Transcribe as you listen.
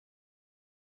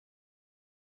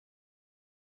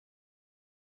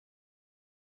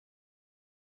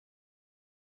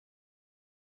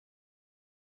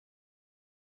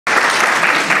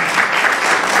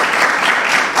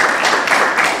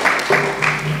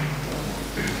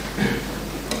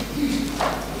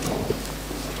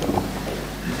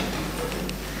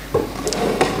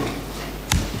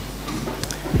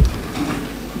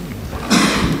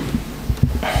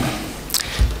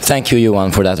Thank you,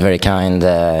 Johan, for that very kind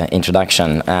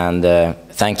introduction, and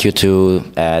thank you to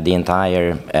the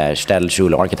entire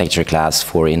Staedelschule architecture class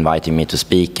for inviting me to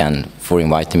speak and for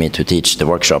inviting me to teach the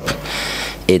workshop.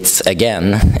 It's,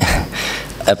 again,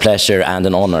 a pleasure and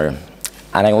an honor.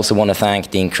 And I also want to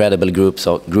thank the incredible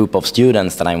group of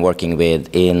students that I'm working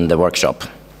with in the workshop.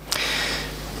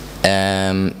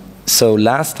 So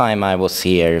last time I was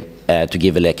here to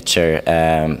give a lecture,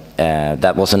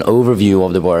 that was an overview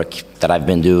of the work that I've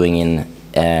been doing in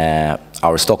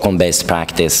our Stockholm-based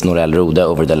practice, Norell Rodhe,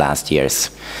 over the last years.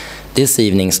 This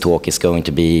evening's talk is going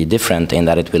to be different in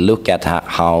that it will look at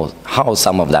how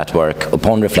some of that work,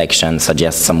 upon reflection,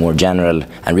 suggests some more general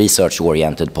and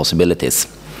research-oriented possibilities.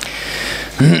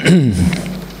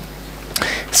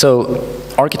 So,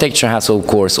 architecture has, of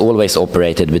course, always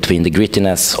operated between the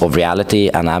grittiness of reality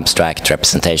and abstract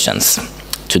representations.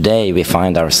 Today, we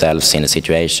find ourselves in a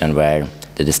situation where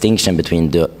the distinction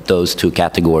between those two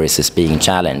categories is being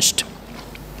challenged.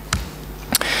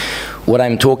 What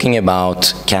I'm talking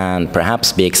about can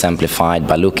perhaps be exemplified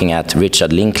by looking at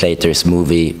Richard Linklater's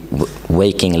movie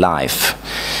Waking Life.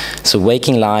 So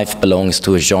Waking Life belongs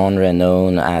to a genre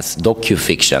known as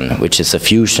docufiction, which is a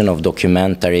fusion of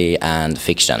documentary and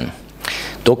fiction.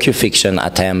 Docufiction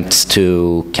attempts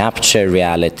to capture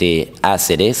reality as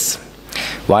it is,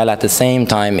 while at the same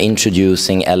time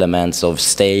introducing elements of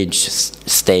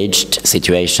staged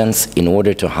situations in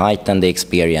order to heighten the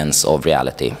experience of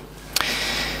reality.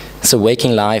 So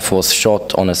Waking Life was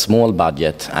shot on a small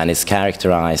budget and is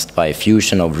characterized by a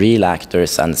fusion of real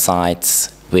actors and sites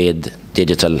with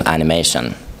digital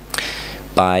animation.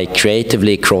 By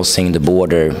creatively crossing the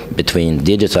border between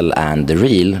digital and the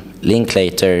real,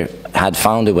 Linklater had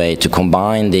found a way to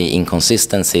combine the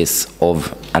inconsistencies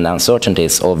and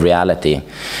uncertainties of reality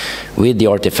with the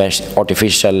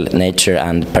artificial nature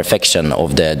and perfection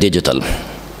of the digital.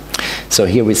 So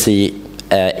here we see,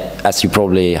 as you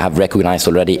probably have recognized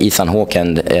already, Ethan Hawke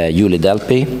and Julie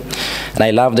Delpy. And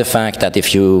I love the fact that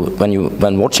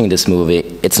when watching this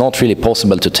movie, it's not really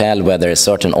possible to tell whether a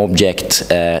certain object,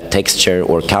 texture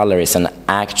or color is an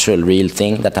actual real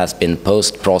thing that has been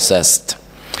post-processed,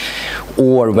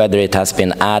 or whether it has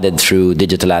been added through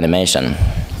digital animation.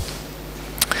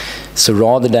 So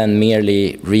rather than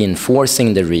merely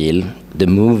reinforcing the real, the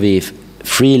movie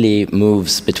freely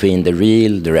moves between the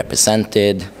real, the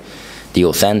represented, the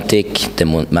authentic, the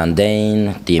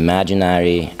mundane, the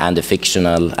imaginary, and the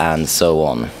fictional, and so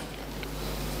on.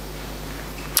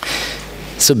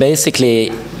 So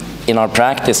basically, in our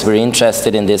practice, we're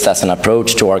interested in this as an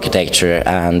approach to architecture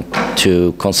and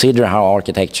to consider how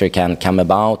architecture can come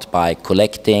about by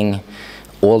collecting,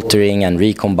 altering, and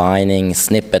recombining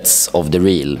snippets of the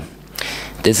real.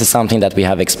 This is something that we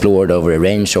have explored over a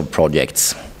range of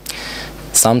projects.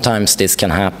 Sometimes this can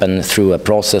happen through a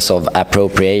process of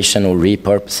appropriation or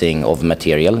repurposing of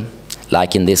material,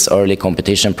 like in this early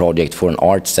competition project for an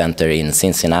art center in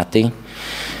Cincinnati,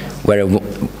 where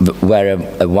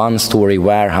a one-story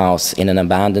warehouse in an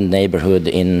abandoned neighborhood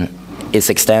is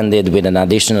extended with an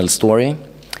additional story,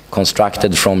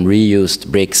 constructed from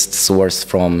reused bricks sourced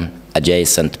from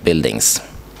adjacent buildings.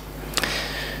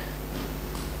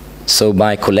 So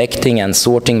by collecting and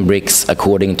sorting bricks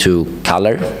according to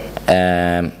color,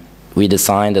 we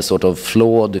designed a sort of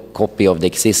flawed copy of the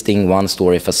existing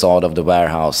one-story facade of the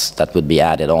warehouse that would be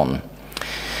added on.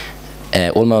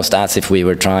 Almost as if we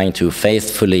were trying to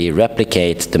faithfully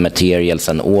replicate the materials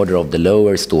and order of the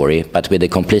lower story, but with a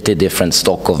completely different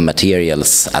stock of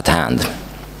materials at hand.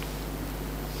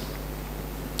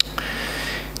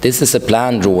 This is a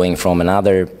plan drawing from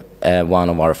another one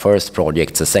of our first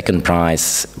projects, a second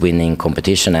prize winning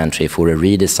competition entry for a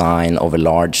redesign of a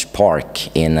large park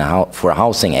for a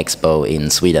housing expo in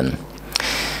Sweden.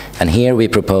 And here we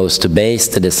propose to base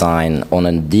the design on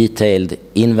a detailed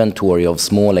inventory of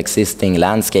small existing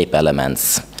landscape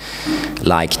elements,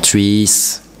 like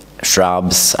trees,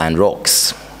 shrubs, and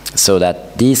rocks, so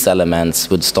that these elements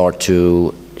would start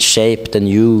to shape the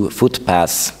new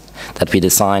footpaths that we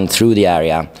designed through the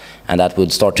area, and that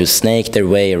would start to snake their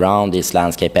way around these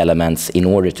landscape elements in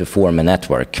order to form a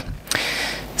network.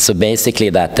 So basically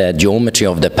that the geometry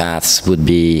of the paths would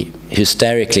be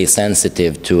hysterically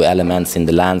sensitive to elements in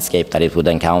the landscape that it would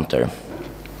encounter.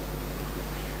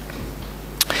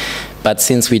 But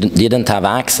since we didn't have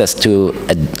access to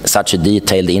such a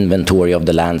detailed inventory of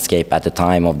the landscape at the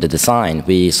time of the design,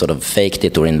 we sort of faked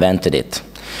it or invented it.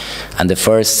 And the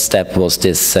first step was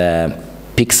this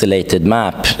pixelated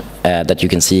map that you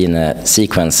can see in a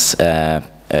sequence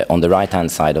on the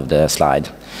right-hand side of the slide,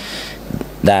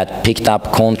 that picked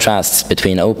up contrasts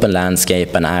between open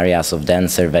landscape and areas of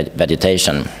denser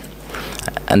vegetation.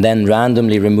 and then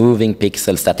randomly removing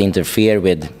pixels that interfere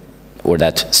with, or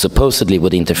that supposedly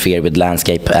would interfere with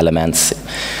landscape elements,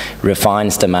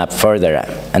 refines the map further.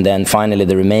 And then finally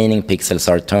the remaining pixels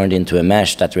are turned into a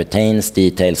mesh that retains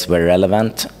details where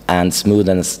relevant and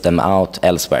smoothens them out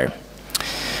elsewhere.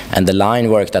 And the line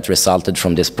work that resulted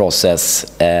from this process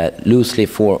loosely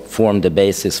formed the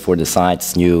basis for the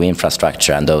site's new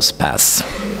infrastructure and those paths.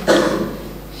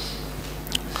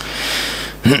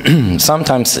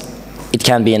 Sometimes it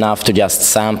can be enough to just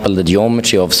sample the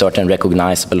geometry of certain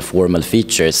recognizable formal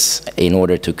features in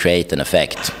order to create an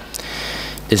effect.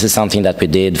 This is something that we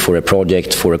did for a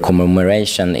project for a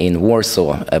commemoration in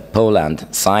Warsaw, Poland,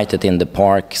 sited in the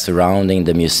park surrounding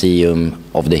the Museum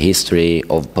of the History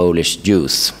of Polish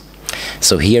Jews.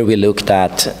 So here we looked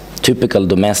at typical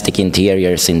domestic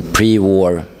interiors in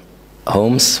pre-war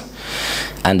homes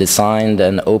and designed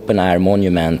an open-air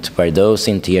monument where those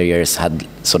interiors had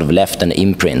sort of left an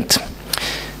imprint.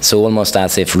 So almost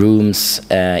as if rooms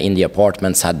in the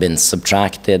apartments had been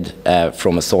subtracted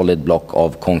from a solid block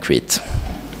of concrete.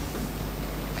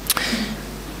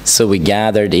 So we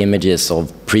gathered images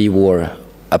of pre-war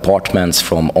apartments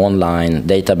from online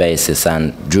databases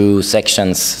and drew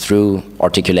sections through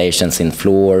articulations in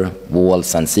floor,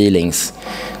 walls, and ceilings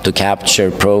to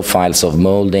capture profiles of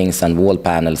moldings and wall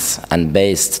panels and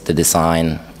based the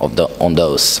design on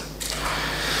those.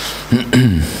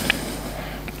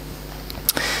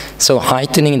 So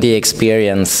heightening the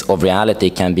experience of reality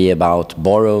can be about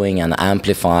borrowing and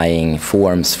amplifying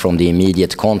forms from the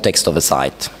immediate context of a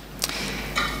site.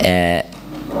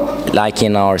 Like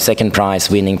in our second prize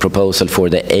winning proposal for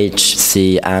the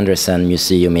H.C. Andersen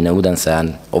Museum in Odense.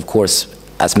 And of course,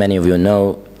 as many of you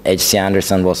know, H.C.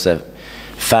 Andersen was a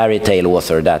fairy tale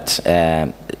author that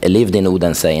lived in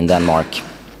Odense in Denmark.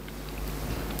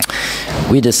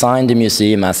 We designed the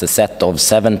museum as a set of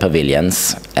 7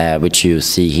 pavilions, which you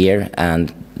see here,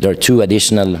 and there are 2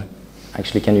 additional,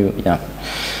 actually can you, yeah.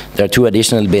 There are 2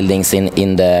 additional buildings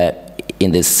in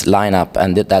this lineup,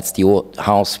 and that's the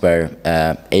house where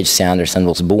H.C. Andersen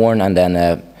was born, and then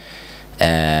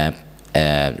a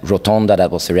rotonda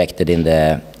that was erected in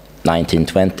the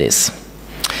 1920s.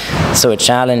 So a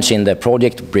challenge in the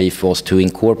project brief was to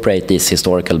incorporate these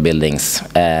historical buildings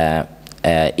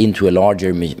into a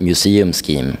larger museum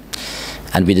scheme.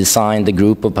 And we designed a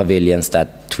group of pavilions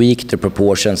that tweaked the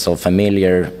proportions of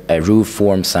familiar roof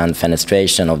forms and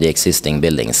fenestration of the existing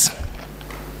buildings.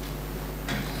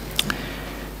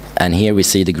 And here we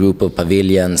see the group of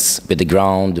pavilions with the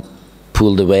ground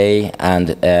pulled away, and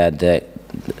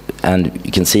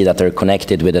you can see that they're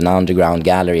connected with an underground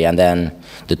gallery, and then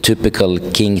the typical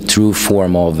king true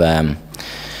form of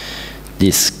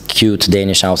these cute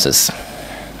Danish houses.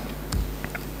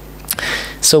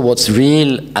 So what's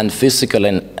real and physical,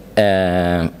 and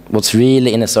what's real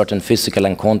in a certain physical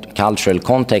and cultural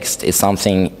context is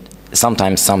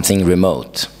sometimes something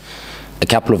remote. A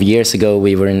couple of years ago,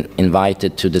 we were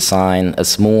invited to design a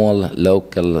small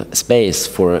local space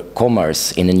for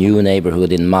commerce in a new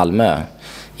neighborhood in Malmö,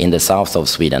 in the south of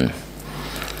Sweden.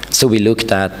 So we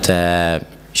looked at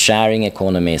sharing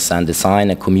economies and design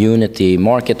a community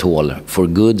market hall for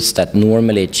goods that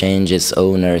normally changes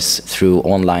owners through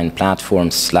online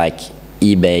platforms like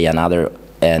eBay and other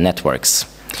networks.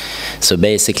 So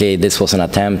basically, this was an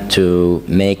attempt to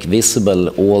make visible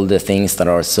all the things that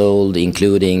are sold,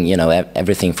 including, you know,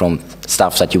 everything from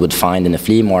stuff that you would find in a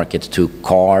flea market to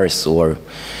cars or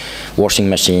washing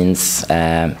machines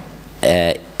in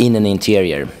an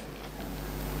interior.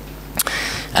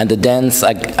 And the dense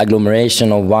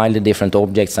agglomeration of wildly different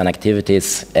objects and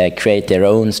activities create their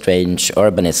own strange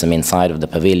urbanism inside of the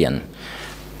pavilion.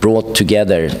 Brought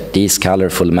together, these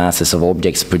colorful masses of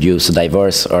objects produce a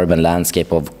diverse urban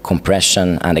landscape of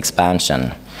compression and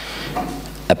expansion.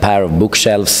 A pair of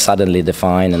bookshelves suddenly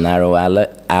define a narrow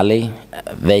alley.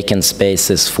 Vacant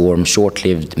spaces form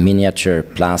short-lived miniature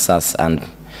plazas, and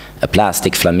a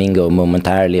plastic flamingo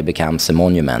momentarily becomes a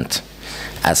monument.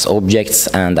 As objects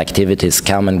and activities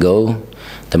come and go,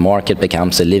 the market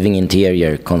becomes a living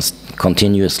interior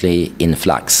continuously in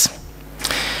flux.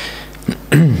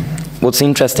 What's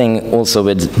interesting also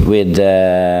with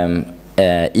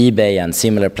eBay and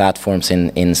similar platforms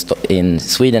in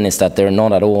Sweden is that they're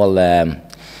not at all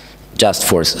just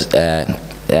for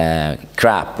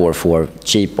crap or for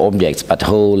cheap objects, but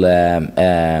whole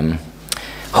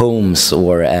homes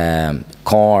or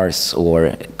cars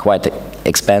or quite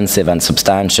expensive and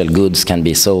substantial goods can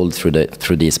be sold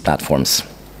through these platforms.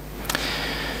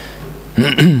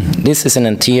 This is an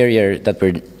interior that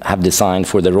we have designed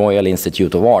for the Royal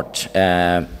Institute of Art,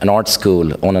 an art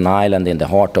school on an island in the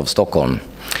heart of Stockholm.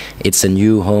 It's a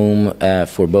new home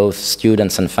for both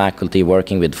students and faculty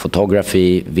working with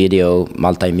photography, video,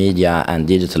 multimedia, and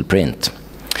digital print.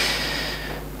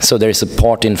 So there is a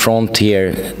part in front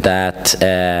here that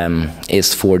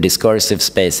is for discursive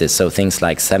spaces, so things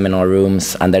like seminar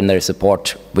rooms, and then there's a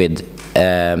part with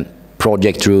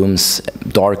project rooms,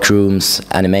 dark rooms,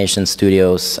 animation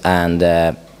studios, and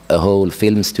a whole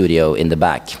film studio in the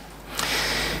back.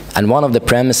 And one of the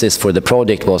premises for the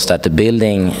project was that the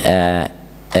building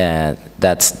that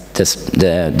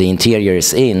the interior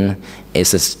is in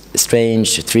is a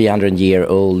strange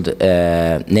 300-year-old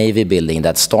Navy building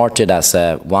that started as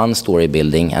a one-story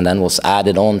building and then was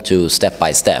added on to step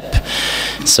by step.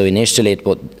 So initially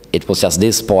it was just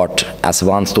this part as a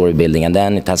one-story building, and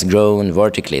then it has grown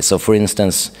vertically. So for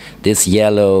instance, this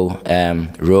yellow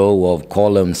row of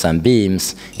columns and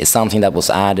beams is something that was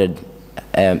added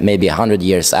maybe 100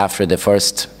 years after the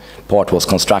first part was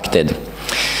constructed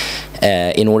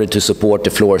in order to support the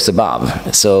floors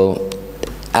above. So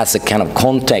as a kind of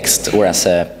context, or as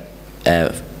an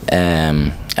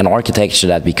architecture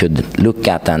that we could look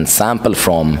at and sample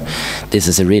from, this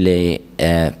is a really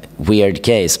weird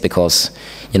case, because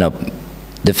the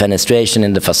fenestration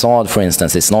in the facade, for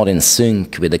instance, is not in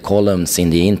sync with the columns in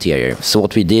the interior. So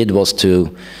what we did was to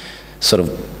sort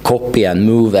of copy and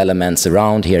move elements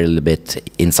around here a little bit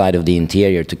inside of the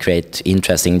interior to create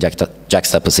interesting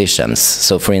juxtapositions.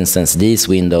 So for instance, these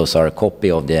windows are a copy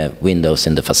of the windows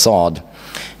in the facade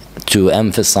to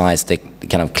emphasize the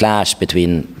kind of clash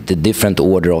between the different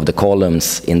order of the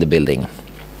columns in the building.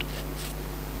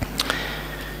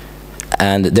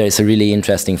 And there is a really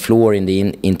interesting floor in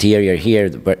the interior here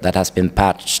that has been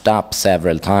patched up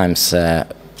several times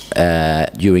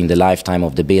during the lifetime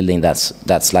of the building.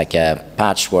 That's like a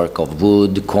patchwork of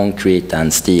wood, concrete,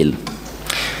 and steel.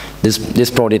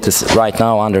 This project is right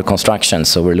now under construction,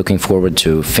 so we're looking forward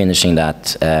to finishing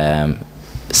that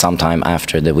sometime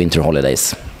after the winter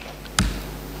holidays.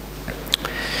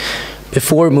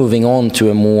 Before moving on to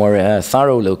a more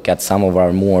thorough look at some of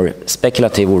our more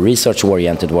speculative or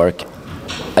research-oriented work,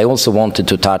 I also wanted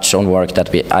to touch on work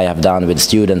that I have done with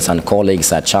students and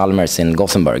colleagues at Chalmers in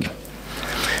Gothenburg.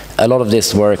 A lot of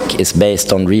this work is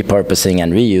based on repurposing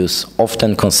and reuse,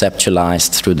 often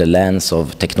conceptualized through the lens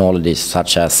of technologies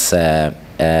such as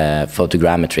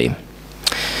photogrammetry.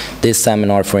 This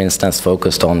seminar, for instance,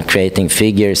 focused on creating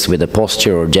figures with a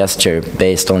posture or gesture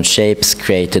based on shapes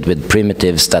created with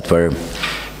primitives that were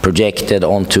projected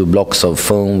onto blocks of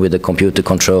foam with a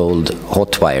computer-controlled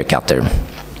hot wire cutter.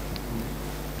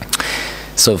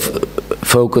 So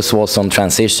focus was on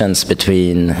transitions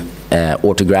between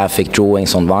orthographic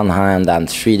drawings on one hand and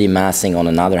 3D massing on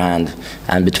another hand,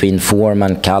 and between form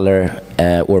and color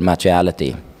or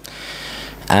materiality,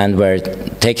 and where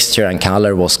texture and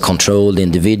color was controlled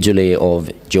individually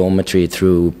of geometry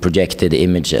through projected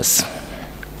images.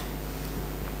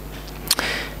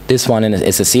 This one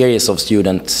is a series of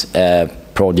student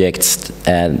projects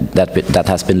that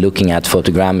has been looking at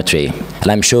photogrammetry.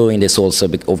 And I'm showing this also,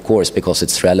 of course, because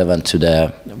it's relevant to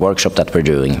the workshop that we're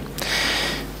doing.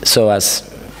 So as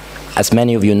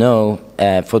many of you know,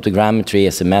 photogrammetry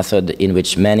is a method in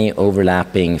which many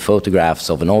overlapping photographs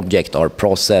of an object are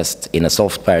processed in a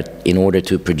software in order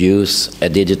to produce a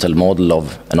digital model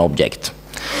of an object.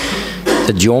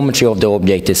 The geometry of the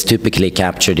object is typically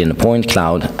captured in a point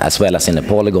cloud as well as in a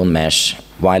polygon mesh,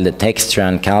 while the texture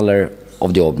and color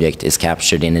of the object is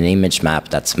captured in an image map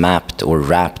that's mapped or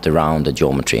wrapped around the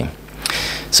geometry.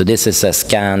 So this is a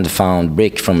scanned found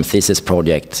brick from a thesis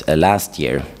project last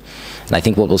year. And I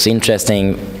think what was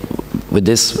interesting with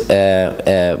this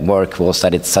work was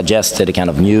that it suggested a kind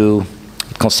of new,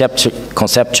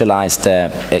 conceptualized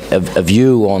a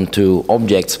view onto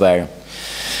objects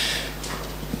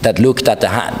that looked at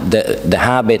the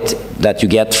habit that you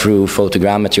get through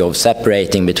photogrammetry of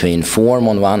separating between form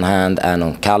on one hand and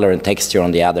on color and texture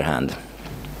on the other hand.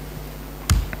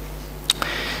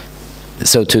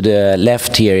 So to the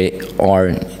left here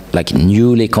are like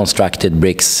newly constructed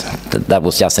bricks. That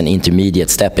was just an intermediate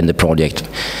step in the project,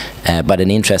 but an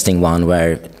interesting one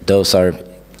where those are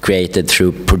created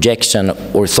through projection,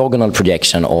 orthogonal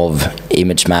projection of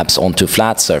image maps onto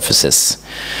flat surfaces.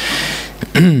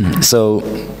 So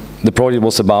the project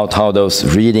was about how those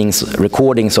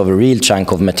recordings of a real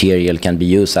chunk of material can be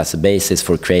used as a basis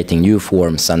for creating new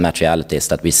forms and materialities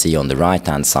that we see on the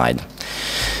right-hand side.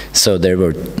 So there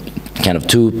were kind of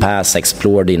two paths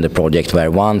explored in the project,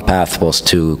 where one path was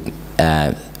to,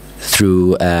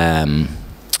 through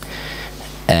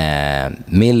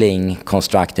milling,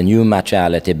 construct a new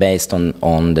materiality based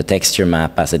on the texture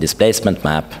map as a displacement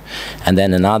map, and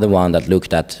then another one that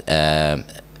looked at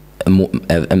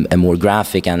a more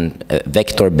graphic and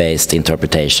vector-based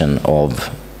interpretation of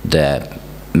the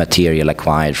material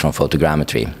acquired from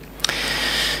photogrammetry.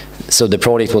 So the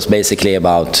project was basically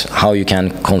about how you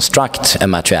can construct a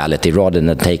materiality rather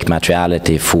than take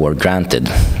materiality for granted.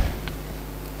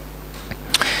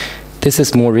 This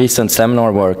is more recent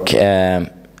seminar work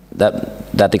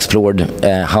that explored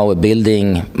how a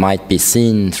building might be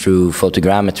seen through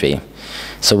photogrammetry.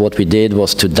 So what we did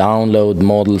was to download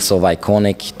models of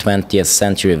iconic 20th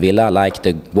century villa like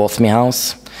the Wathmey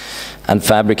House and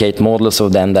fabricate models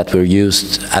of them that were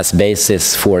used as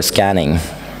basis for scanning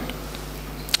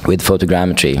with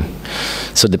photogrammetry.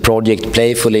 So the project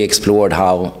playfully explored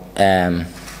how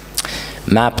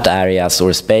mapped areas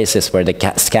or spaces where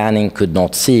the scanning could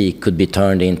not see could be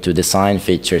turned into design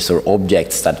features or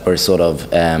objects that were sort of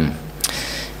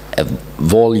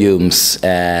volumes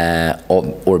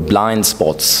or blind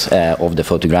spots of the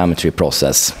photogrammetry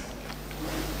process.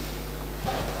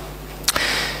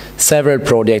 Several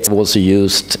projects also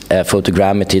used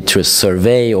photogrammetry to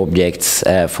survey objects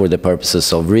for the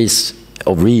purposes of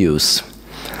reuse.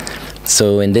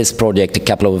 So in this project, a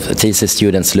couple of thesis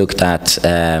students looked at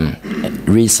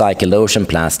recycled ocean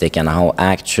plastic and how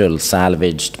actual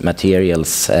salvaged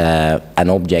materials and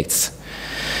objects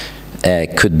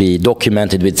could be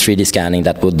documented with 3D scanning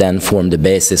that would then form the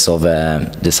basis of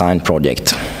a design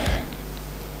project.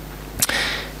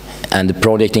 And the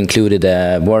project included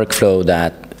a workflow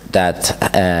that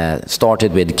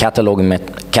started with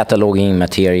cataloging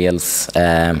materials,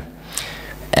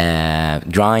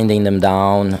 grinding them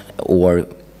down, or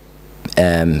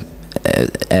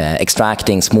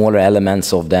extracting smaller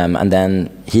elements of them, and then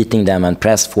heating them and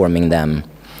press forming them,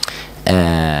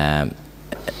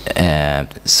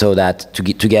 so that to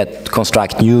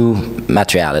construct new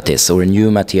materialities or a new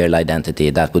material identity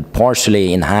that would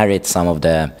partially inherit some of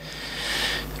the,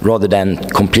 rather than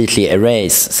completely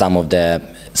erase some of the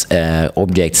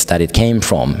objects that it came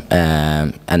from.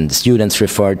 And students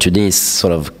referred to these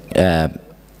sort of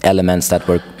elements that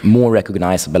were more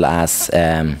recognizable as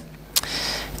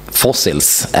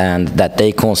fossils, and that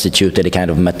they constituted a kind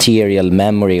of material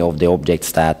memory of the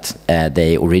objects that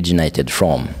they originated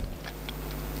from.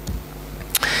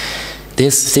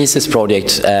 This thesis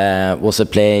project was a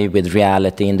play with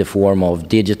reality in the form of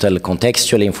digital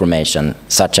contextual information,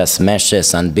 such as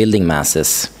meshes and building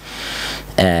masses,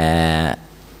 and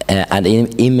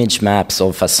image maps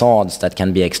of facades that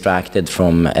can be extracted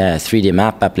from 3D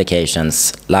map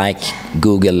applications like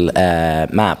Google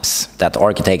Maps that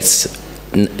architects,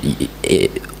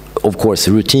 of course,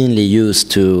 routinely use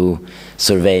to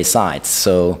survey sites.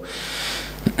 So,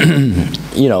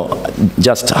 you know,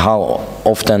 just how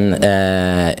often,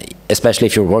 especially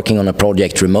if you're working on a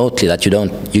project remotely, that you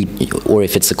don't, or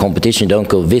if it's a competition, you don't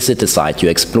go visit the site, you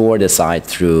explore the site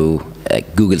through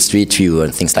Google Street View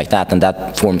and things like that, and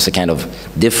that forms a kind of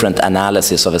different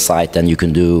analysis of a site than you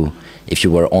can do if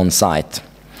you were on site.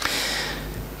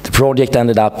 The project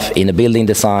ended up in a building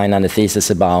design and a thesis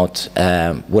about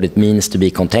what it means to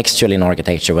be contextual in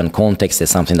architecture, when context is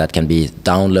something that can be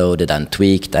downloaded and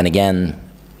tweaked, and again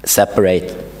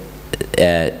separated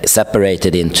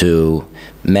into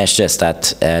meshes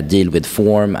that deal with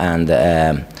form and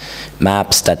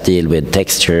maps that deal with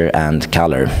texture and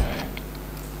color.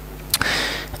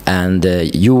 And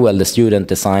Joel, the student,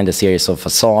 designed a series of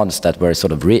facades that were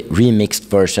sort of remixed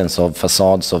versions of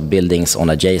facades of buildings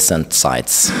on adjacent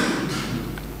sites.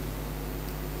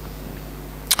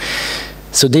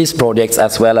 So these projects,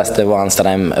 as well as the ones that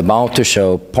I'm about to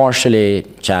show, partially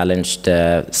challenged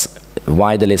the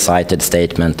widely cited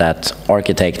statement that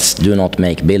architects do not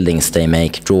make buildings, they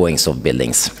make drawings of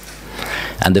buildings.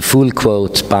 And the full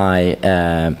quote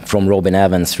from Robin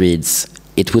Evans reads,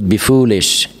 "It would be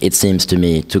foolish, it seems to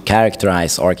me, to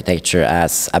characterize architecture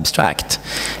as abstract,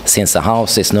 since a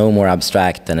house is no more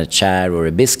abstract than a chair or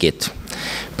a biscuit.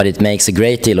 But it makes a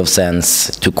great deal of sense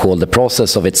to call the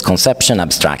process of its conception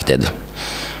abstracted.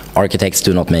 Architects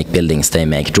do not make buildings, they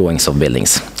make drawings of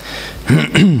buildings."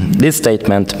 This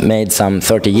statement, made some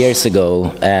 30 years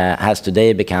ago, has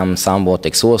today become somewhat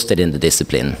exhausted in the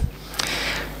discipline.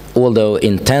 Although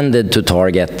intended to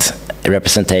target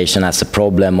representation as a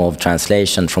problem of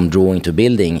translation from drawing to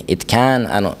building, it can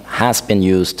and has been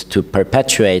used to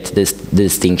perpetuate this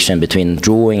distinction between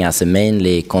drawing as a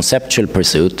mainly conceptual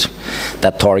pursuit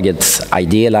that targets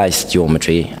idealized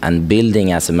geometry and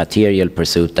building as a material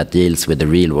pursuit that deals with the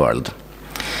real world.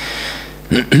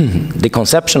 The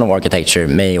conception of architecture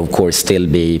may, of course, still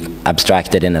be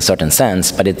abstracted in a certain sense,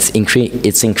 but it's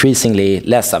increasingly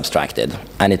less abstracted.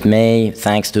 And it may,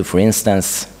 thanks to, for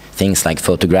instance, things like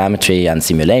photogrammetry and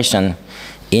simulation,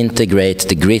 integrate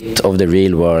the grit of the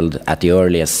real world at the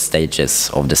earliest stages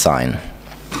of design.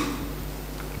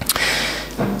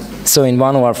 So in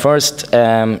one of our first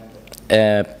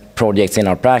projects in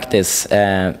our practice,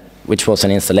 which was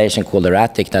an installation called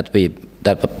Erratic, that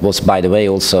was, by the way,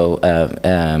 also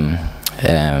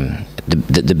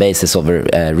the basis of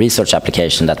a research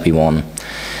application that we won.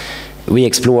 We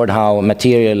explored how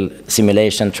material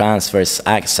simulation transfers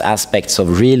aspects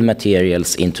of real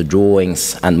materials into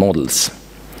drawings and models.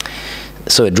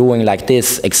 So a drawing like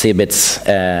this exhibits,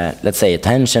 let's say, a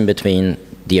tension between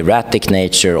the erratic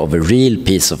nature of a real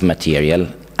piece of material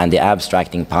and the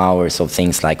abstracting powers of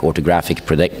things like orthographic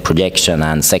projection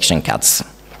and section cuts.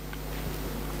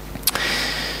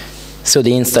 So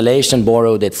the installation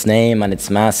borrowed its name and its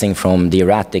massing from the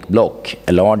erratic block,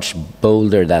 a large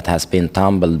boulder that has been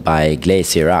tumbled by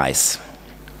glacier ice.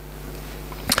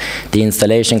 The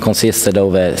installation consisted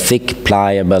of a thick,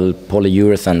 pliable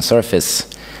polyurethane surface,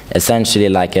 essentially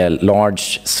like a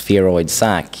large spheroid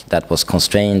sac that was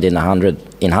constrained in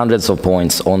hundreds of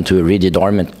points onto a rigid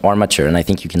armature, and I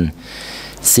think you can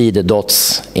see the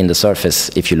dots in the surface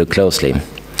if you look closely.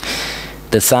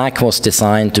 The sac was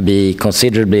designed to be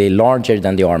considerably larger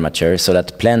than the armature, so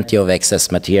that plenty of excess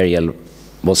material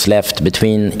was left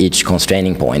between each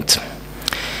constraining point.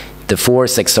 The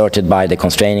force exerted by the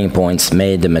constraining points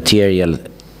made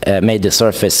the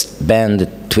surface bend,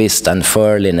 twist, and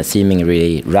furl in a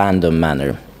seemingly random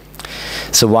manner.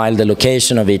 So while the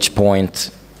location of each point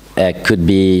could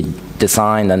be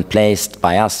designed and placed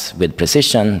by us with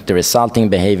precision, the resulting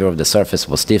behavior of the surface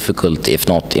was difficult, if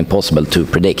not impossible, to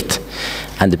predict.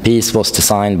 And the piece was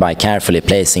designed by carefully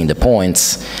placing the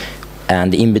points,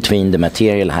 and in between the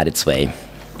material had its way.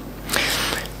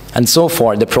 And so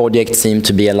far, the project seemed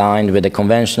to be aligned with the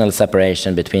conventional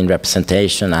separation between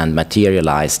representation and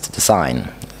materialized design,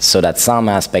 so that some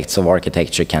aspects of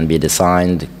architecture can be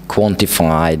designed,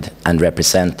 quantified, and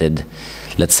represented,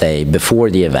 let's say, before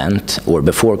the event or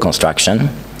before construction,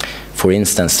 for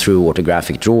instance, through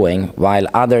orthographic drawing, while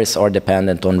others are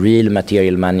dependent on real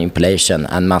material manipulation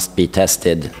and must be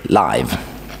tested live.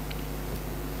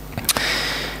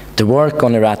 The work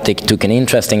on Erratic took an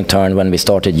interesting turn when we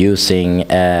started using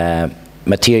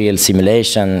material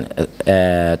simulation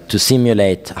to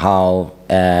simulate how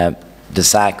the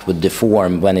sac would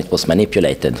deform when it was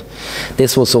manipulated.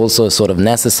 This was also a sort of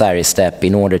necessary step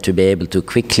in order to be able to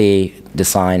quickly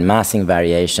design massing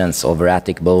variations of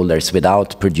erratic boulders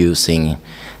without producing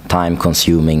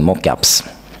time-consuming mock-ups.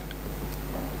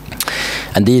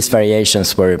 And these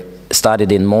variations were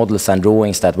studied in models and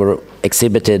drawings that were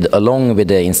exhibited along with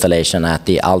the installation at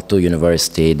the Aalto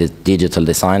University Digital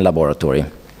Design Laboratory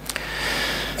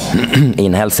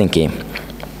in Helsinki.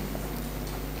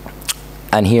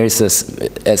 And here's a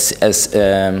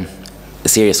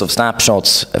series of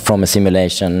snapshots from a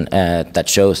simulation that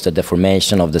shows the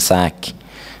deformation of the sac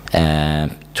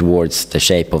towards the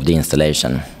shape of the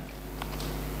installation.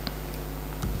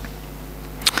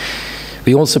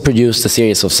 We also produced a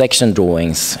series of section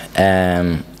drawings,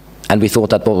 and we thought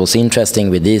that what was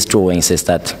interesting with these drawings is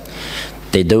that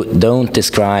they don't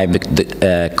describe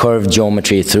the curved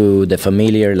geometry through the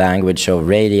familiar language of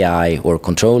radii or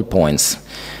control points,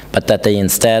 but that they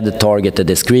instead target the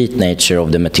discrete nature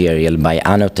of the material by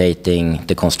annotating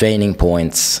the constraining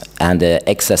points and the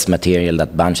excess material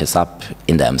that bunches up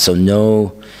in them. So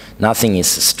nothing is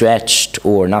stretched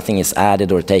or nothing is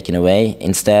added or taken away.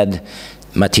 Instead,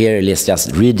 material is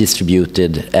just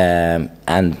redistributed, and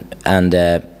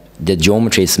the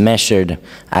geometry is measured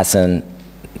as a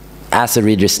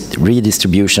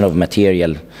redistribution of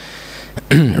material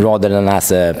rather than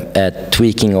as a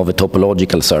tweaking of a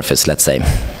topological surface, let's say.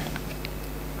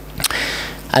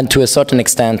 And to a certain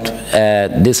extent,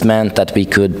 this meant that we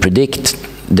could predict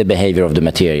the behavior of the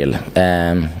material.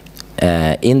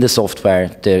 In the software,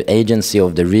 the agency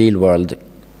of the real-world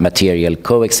material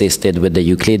coexisted with the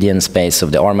Euclidean space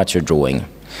of the armature drawing.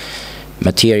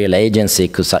 Material agency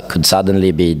could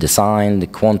suddenly be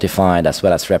designed, quantified, as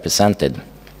well as represented.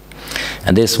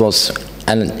 And this was,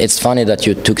 and it's funny that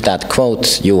you took that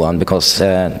quote, Johan, because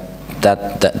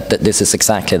this is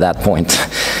exactly that point.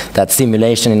 That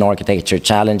simulation in architecture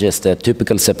challenges the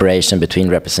typical separation between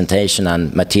representation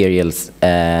and materialized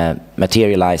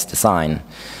design,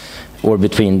 or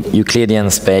between Euclidean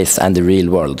space and the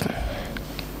real world.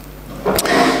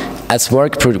 As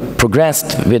work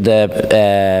progressed with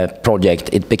the project,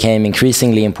 it became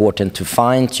increasingly important to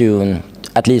fine-tune,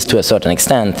 at least to a certain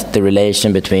extent, the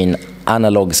relation between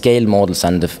analog scale models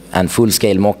and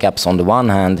full-scale mock-ups on the one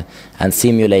hand, and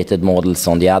simulated models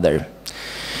on the other.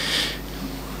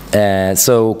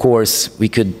 So of course we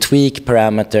could tweak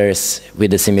parameters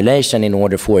with the simulation in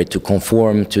order for it to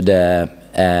conform to the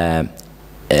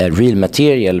real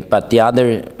material, but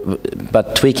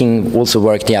tweaking also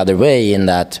worked the other way in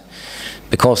that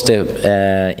because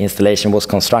the installation was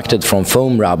constructed from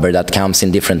foam rubber that comes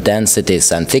in different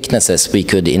densities and thicknesses, we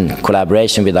could, in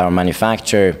collaboration with our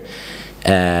manufacturer,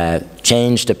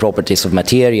 change the properties of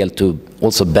material to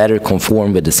also better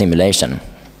conform with the simulation.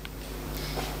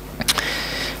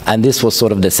 And this was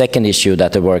sort of the second issue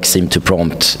that the work seemed to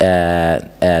prompt,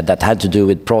 that had to do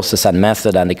with process and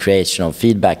method and the creation of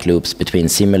feedback loops between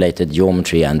simulated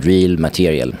geometry and real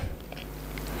material.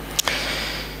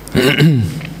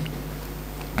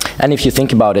 And if you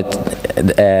think about it,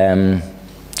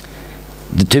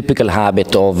 the typical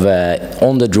habit of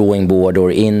on the drawing board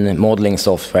or in modeling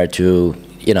software to,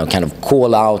 you know, kind of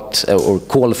call out or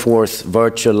call forth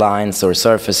virtual lines or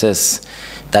surfaces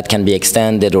that can be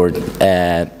extended or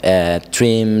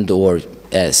trimmed or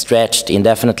stretched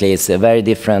indefinitely is a very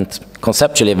different,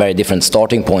 conceptually a very different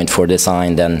starting point for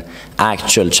design than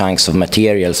actual chunks of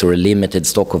materials or a limited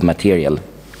stock of material.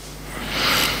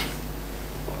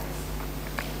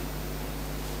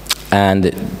 And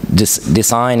this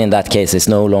design in that case is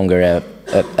no longer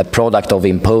a product of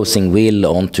imposing will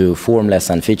onto formless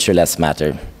and featureless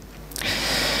matter.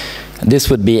 This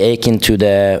would be akin to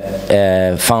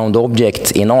the found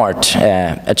object in art,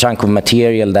 a chunk of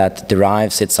material that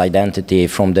derives its identity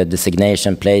from the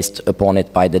designation placed upon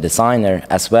it by the designer,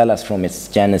 as well as from its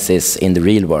genesis in the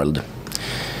real world.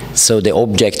 So the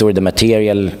object or the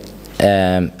material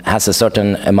has a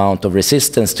certain amount of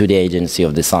resistance to the agency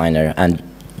of designer, and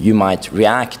you might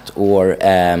react or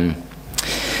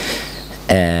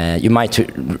you might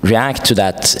react to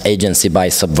that agency by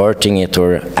subverting it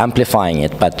or amplifying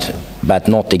it, but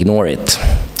not ignore it.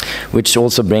 Which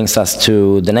also brings us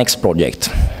to the next project.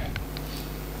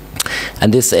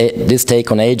 And this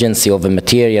take on agency of a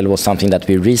material was something that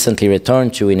we recently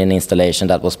returned to in an installation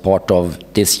that was part of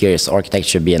this year's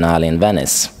Architecture Biennale in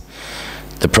Venice.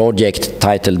 The project,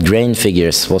 titled Grain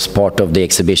Figures, was part of the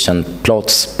exhibition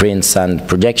Plots, Prints and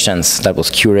Projections that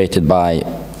was curated by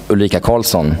Ulrika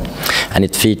Karlsson, and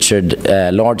it featured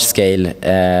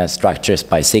large-scale structures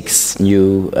by 6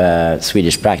 new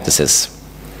Swedish practices.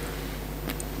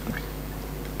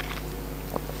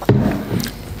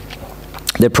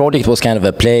 The project was kind of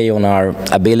a play on our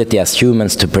ability as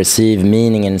humans to perceive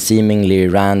meaning in seemingly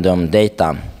random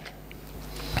data.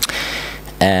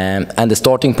 And the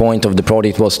starting point of the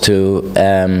project was to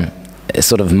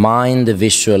sort of mine the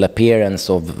visual appearance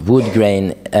of wood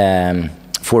grain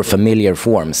for familiar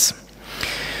forms.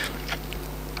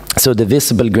 So the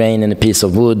visible grain in a piece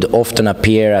of wood often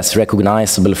appear as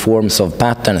recognizable forms of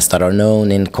patterns that are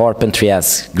known in carpentry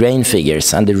as grain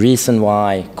figures. And the reason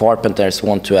why carpenters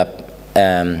want to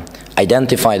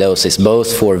identify those is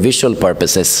both for visual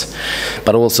purposes,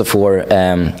 but also for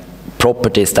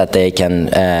properties that they can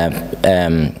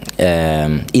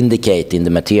indicate in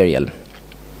the material.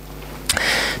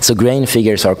 So grain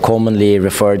figures are commonly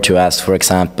referred to as, for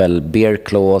example, bear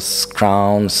claws,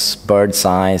 crowns, bird's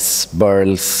eyes,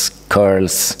 burls,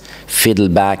 curls,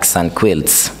 fiddlebacks, and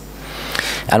quilts.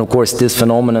 And of course, this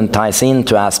phenomenon ties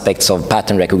into aspects of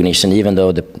pattern recognition, even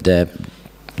though that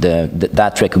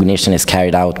recognition is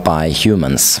carried out by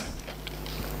humans.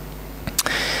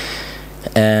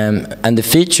 And the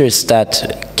features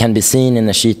that can be seen in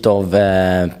a sheet of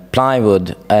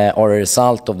plywood are a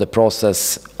result of the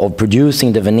process of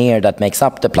producing the veneer that makes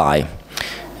up the ply,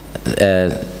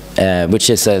 which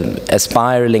is a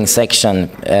spiraling section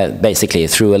basically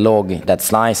through a log that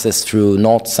slices through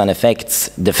knots and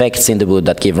defects in the wood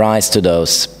that give rise to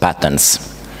those patterns.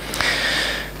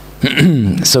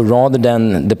 So rather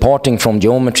than departing from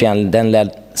geometry and then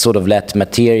let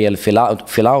material fill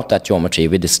out that geometry,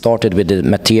 we started with the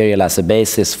material as a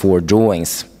basis for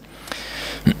drawings.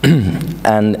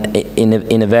 And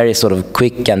in a very sort of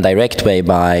quick and direct way,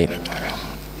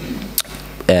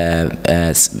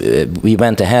 we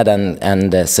went ahead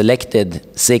and selected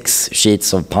 6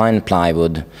 sheets of pine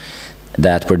plywood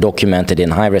that were documented in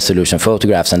high-resolution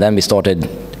photographs, and then we started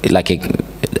like a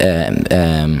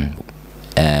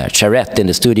charrette in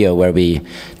the studio where we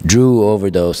drew over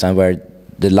those, and where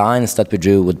the lines that we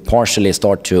drew would partially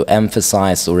start to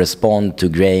emphasize or respond to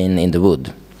grain in the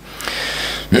wood.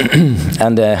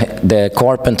 And the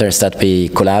carpenters that we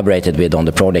collaborated with on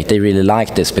the project, they really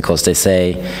liked this, because they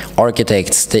say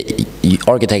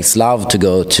architects love to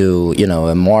go to, you know,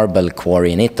 a marble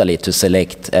quarry in Italy to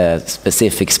select a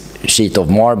specific sheet of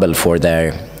marble for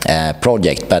their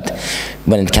project, but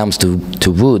when it comes to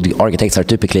wood, architects are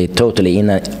typically totally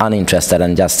uninterested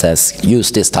and just says,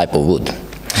 use this type of wood.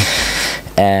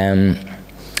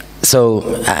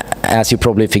 So, as you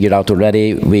probably figured out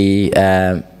already, we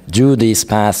drew these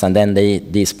paths, and then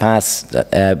these paths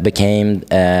became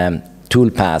tool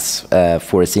paths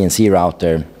for a CNC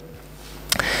router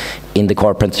in the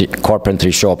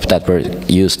carpentry shop that were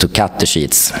used to cut the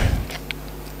sheets.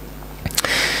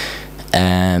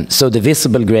 So the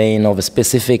visible grain of a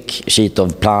specific sheet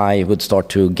of ply would start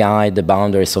to guide the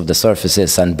boundaries of the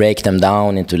surfaces and break them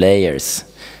down into layers.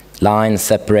 Lines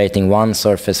separating one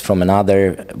surface from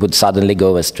another would suddenly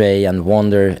go astray and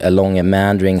wander along a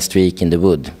meandering streak in the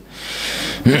wood.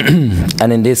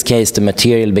 And in this case, the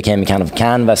material became a kind of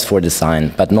canvas for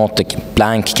design, but not a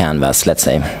blank canvas, let's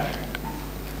say.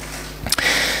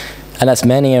 And as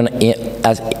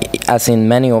in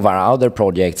many of our other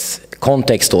projects,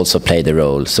 context also played a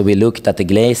role. So we looked at the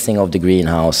glazing of the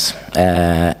greenhouse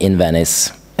in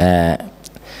Venice,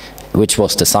 which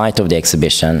was the site of the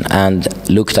exhibition, and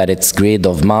looked at its grid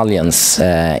of mullions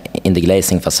in the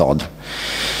glazing facade.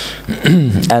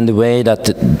 And the way that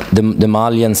the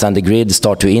mullions and the grid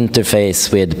start to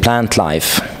interface with plant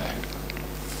life.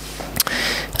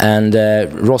 And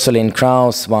Rosalind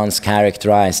Krauss once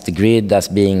characterized the grid as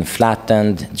being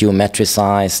flattened,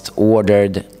 geometricized,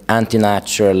 ordered,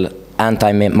 anti-natural,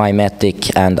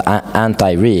 anti-mimetic, and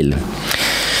anti-real.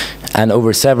 And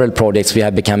over several projects we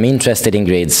have become interested in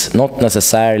grids, not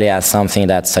necessarily as something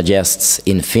that suggests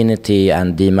infinity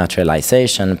and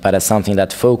dematerialization, but as something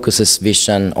that focuses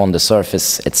vision on the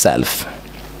surface itself.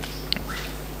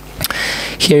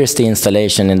 Here's the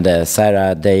installation in the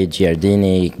Serra dei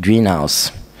Giardini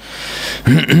greenhouse.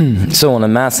 So on a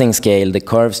massing scale, the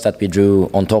curves that we drew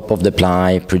on top of the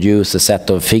ply produce a set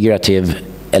of figurative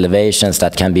elevations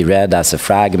that can be read as a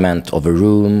fragment of a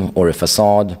room or a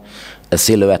facade, a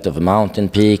silhouette of a mountain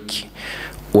peak,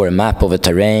 or a map of a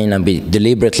terrain, and we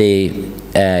deliberately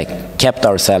kept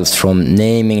ourselves from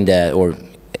naming or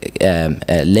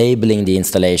labeling the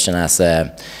installation as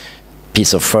a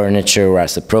piece of furniture or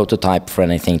as a prototype for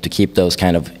anything, to keep those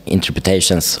kind of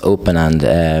interpretations open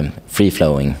and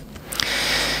free-flowing.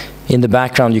 In the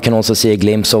background, you can also see a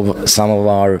glimpse of some of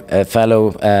our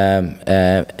fellow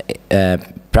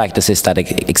practices that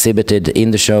exhibited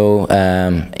in the show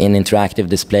in interactive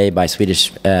display by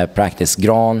Swedish practice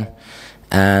Gran,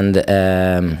 and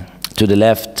to the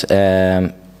left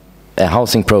a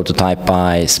housing prototype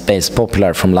by Space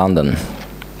Popular from London.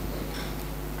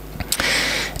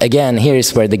 Again, here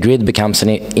is where the grid becomes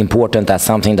important as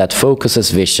something that focuses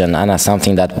vision and as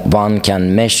something that one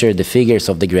can measure the figures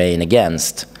of the grain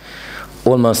against,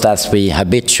 almost as we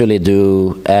habitually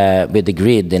do with the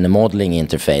grid in a modeling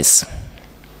interface.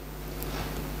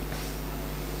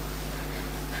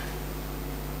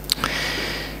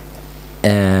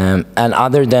 And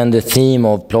other than the theme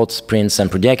of plots, prints,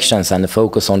 and projections and the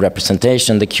focus on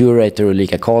representation, the curator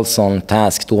Ulrika Karlsson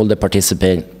tasked all the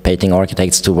participating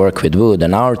architects to work with wood.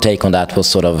 And our take on that was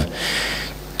sort of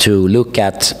to look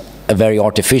at a very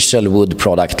artificial wood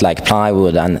product like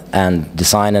plywood and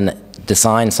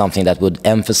design something that would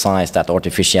emphasize that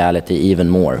artificiality even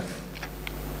more.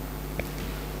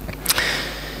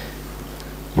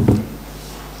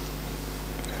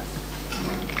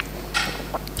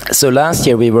 So last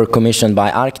year we were commissioned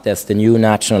by ArkDes, the new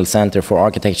National Center for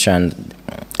Architecture and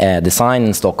Design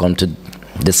in Stockholm, to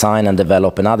design and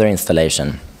develop another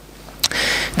installation.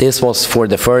 This was for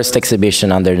the first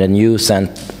exhibition under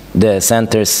the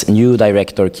center's new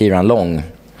director, Kiran Long.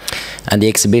 And the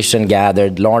exhibition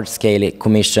gathered large-scale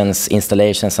commissions,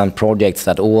 installations, and projects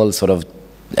that all sort of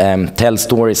tell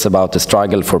stories about the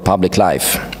struggle for public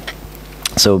life.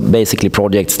 So basically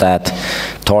projects that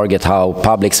target how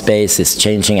public space is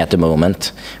changing at the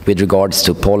moment with regards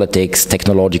to politics,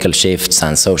 technological shifts,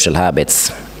 and social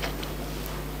habits.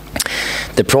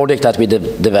 The project that we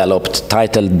developed,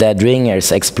 titled Dead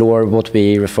Ringers, explored what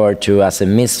we refer to as a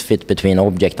misfit between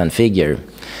object and figure.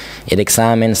 It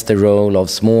examines the role of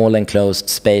small enclosed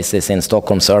spaces in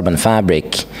Stockholm's urban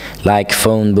fabric, like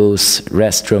phone booths,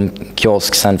 restroom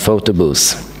kiosks, and photo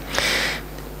booths.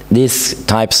 These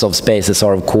types of spaces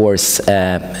are, of course,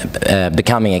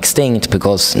 becoming extinct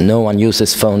because no one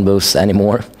uses phone booths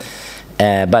anymore.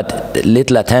 But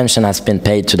little attention has been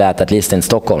paid to that, at least in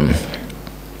Stockholm.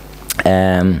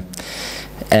 And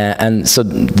so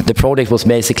the project was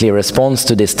basically a response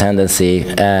to this tendency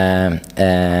and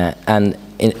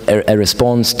a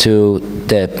response to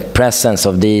the presence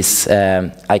of these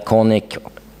iconic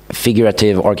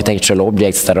figurative architectural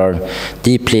objects that are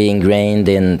deeply ingrained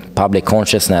in public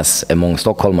consciousness among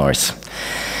Stockholmers.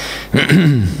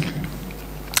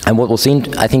 And what was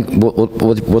I think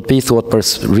what we thought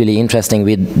was really interesting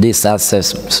with this as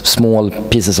small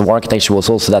pieces of architecture was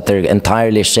also that they're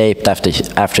entirely shaped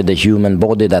after the human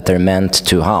body that they're meant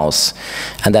to house,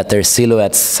 and that their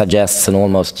silhouettes suggests an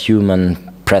almost human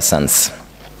presence.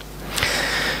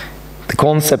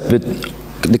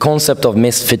 The concept of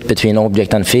misfit between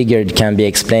object and figure can be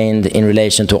explained in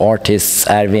relation to artist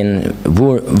Erwin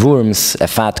Wurm's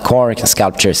fat car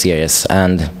sculpture series,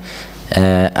 and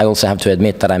I also have to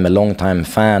admit that I'm a long-time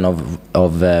fan of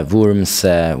Wurm's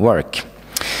work.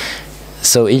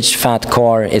 So each fat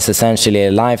car is essentially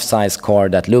a life-size car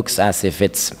that looks as if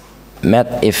its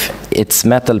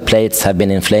metal plates have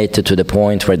been inflated to the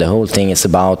point where the whole thing is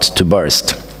about to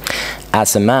burst.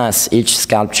 As a mass, each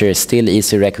sculpture is still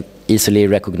easily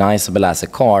recognizable as a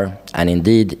car, and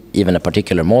indeed even a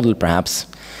particular model perhaps,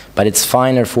 but its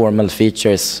finer formal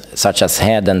features such as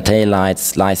head and tail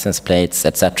lights, license plates,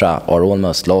 etc. are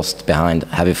almost lost behind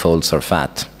heavy folds or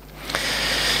fat.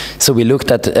 So we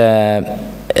looked at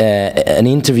an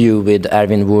interview with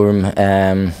Erwin Wurm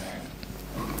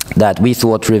that we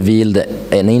thought revealed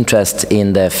an interest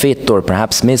in the fit or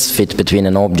perhaps misfit between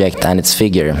an object and its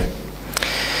figure.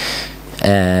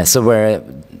 So where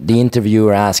the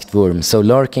interviewer asked Wurm, so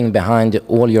lurking behind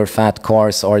all your fat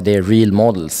cars are they real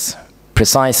models?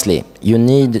 Precisely. You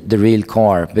need the real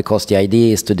car because the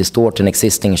idea is to distort an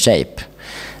existing shape.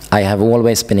 I have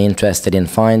always been interested in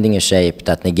finding a shape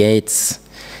that negates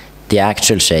the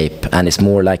actual shape and is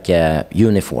more like a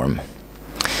uniform.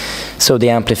 So the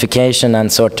amplification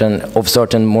and of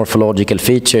certain morphological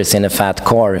features in a fat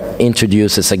car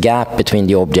introduces a gap between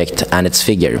the object and its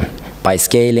figure. By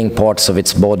scaling parts of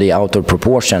its body out of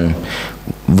proportion,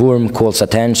 Wurm calls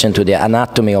attention to the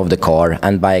anatomy of the car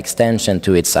and by extension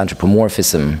to its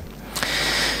anthropomorphism.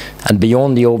 And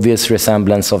beyond the obvious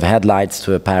resemblance of headlights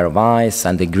to a pair of eyes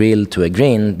and the grille to a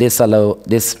grin, this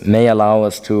may allow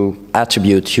us to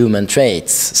attribute human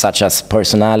traits such as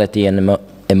personality and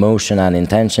emotion and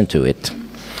intention to it.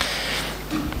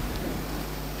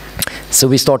 So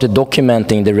we started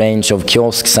documenting the range of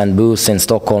kiosks and booths in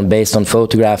Stockholm based on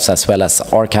photographs as well as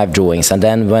archive drawings, and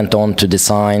then went on to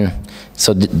design,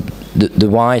 so the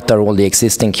white are all the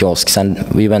existing kiosks, and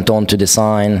we went on to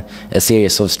design a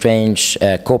series of strange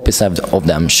copies of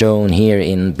them, shown here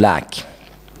in black.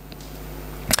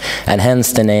 And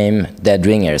hence the name Dead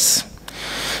Ringers.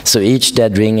 So each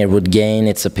dead ringer would gain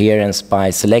its appearance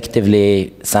by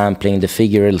selectively sampling the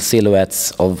figural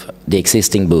silhouettes of the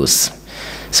existing booths.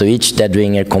 So each dead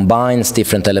ringer combines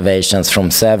different elevations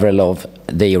from several of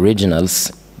the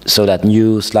originals so that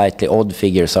new, slightly odd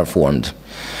figures are formed.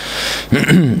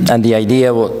 And the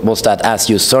idea was that as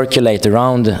you circulate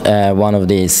around one of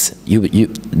these,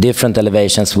 different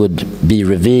elevations would be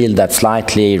revealed that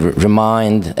slightly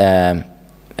remind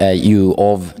you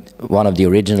of one of the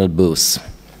original booths.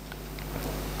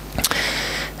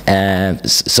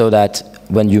 So that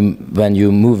when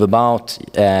you move about,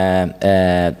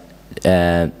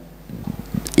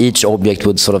 each object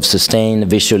would sort of sustain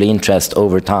visual interest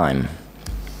over time.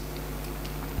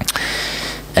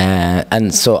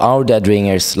 And so our dead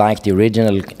ringers, like the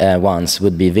original ones,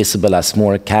 would be visible as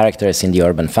more characters in the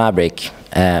urban fabric.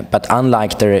 But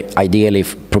unlike their ideally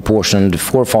proportioned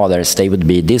forefathers, they would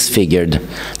be disfigured,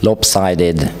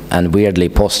 lopsided, and weirdly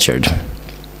postured.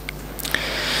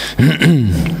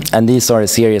 And these are a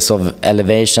series of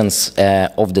elevations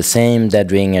of the same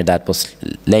dead ringer that was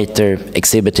later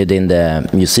exhibited in the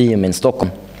museum in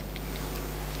Stockholm,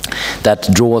 that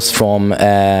draws from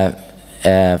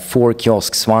 4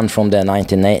 kiosks, one from the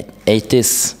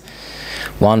 1980s,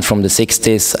 one from the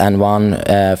 60s, and one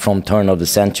from turn of the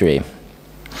century.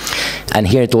 And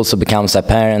here it also becomes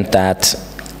apparent that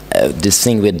this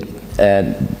thing with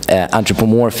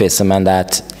anthropomorphism, and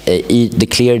that the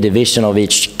clear division of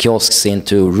each kiosks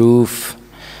into roof,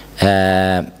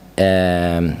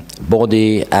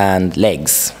 body, and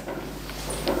legs.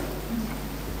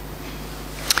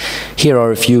 Here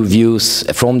are a few views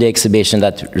from the exhibition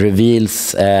that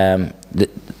reveals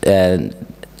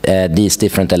these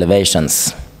different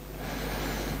elevations.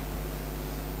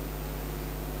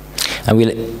 And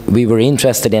we were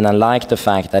interested in and liked the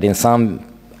fact that in some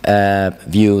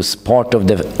views, part of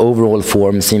the overall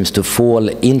form seems to fall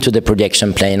into the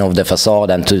projection plane of the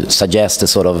facade and to suggest a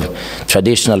sort of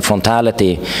traditional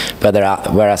frontality,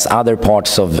 whereas other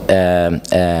parts of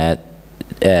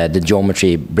the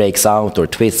geometry breaks out or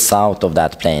twists out of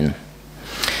that plane.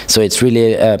 So it's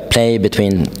really a play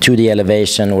between 2D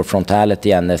elevation or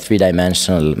frontality and the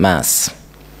 3-dimensional mass.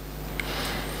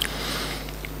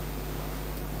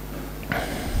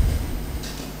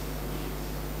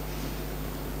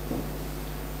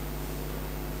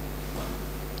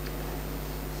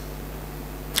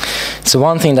 So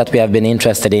one thing that we have been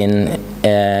interested in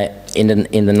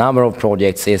the number of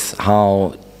projects is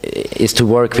to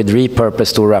work with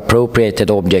repurposed or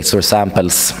appropriated objects or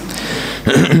samples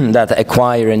that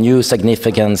acquire a new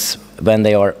significance when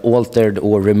they are altered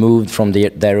or removed from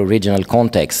their original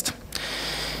context.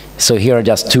 So here are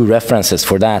just two references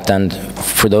for that, and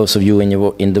for those of you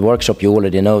in the workshop, you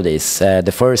already know this.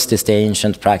 The first is the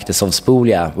ancient practice of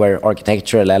spolia, where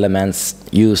architectural elements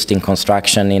used in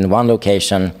construction in one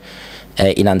location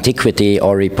in antiquity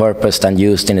are repurposed and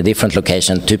used in a different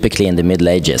location, typically in the Middle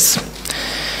Ages.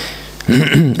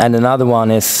 And another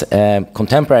one is,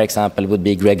 contemporary example would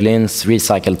be Greg Lynn's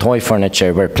recycled toy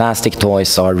furniture, where plastic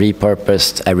toys are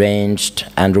repurposed, arranged,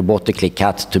 and robotically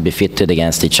cut to be fitted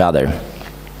against each other.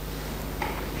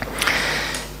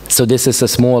 So this is a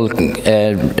small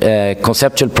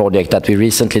conceptual project that we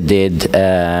recently did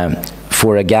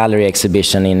for a gallery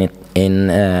exhibition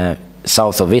in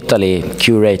south of Italy,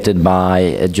 curated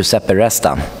by Giuseppe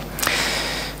Resta.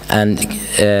 And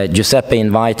Giuseppe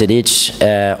invited each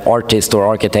artist or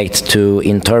architect to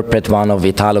interpret one of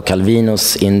Italo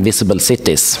Calvino's invisible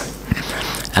cities.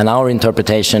 And our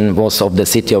interpretation was of the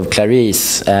city of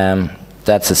Clarice.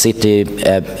 That's a city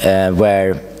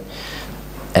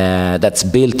that's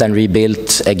built and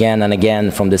rebuilt again and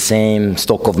again from the same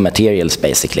stock of materials,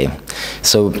 basically.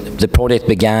 So the project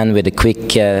began with a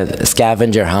quick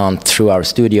scavenger hunt through our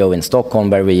studio in Stockholm,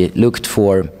 where we looked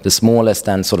for the smallest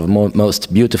and sort of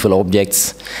most beautiful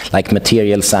objects, like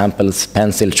material samples,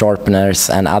 pencil sharpeners,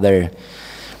 and other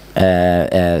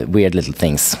weird little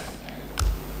things.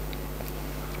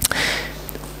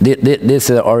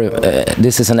 This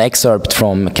is an excerpt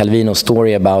from Calvino's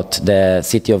story about the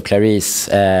city of Clarice.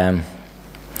 I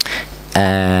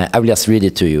will just read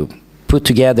it to you. Put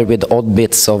together with odd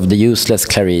bits of the useless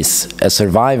Clarice, a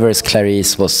survivor's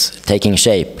Clarice was taking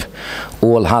shape.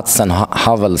 All huts and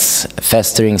hovels,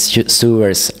 festering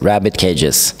sewers, rabbit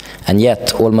cages. And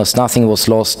yet almost nothing was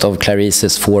lost of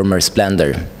Clarice's former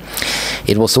splendor.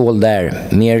 It was all there,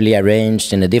 merely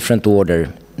arranged in a different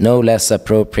order, no less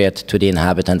appropriate to the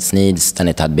inhabitants' needs than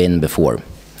it had been before.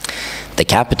 The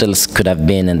capitals could have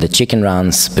been in the chicken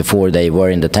runs before they were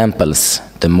in the temples.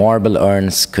 The marble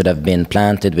urns could have been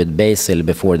planted with basil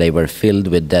before they were filled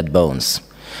with dead bones.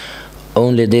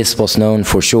 Only this was known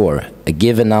for sure. A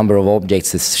given number of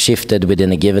objects is shifted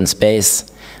within a given space,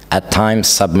 at times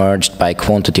submerged by a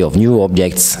quantity of new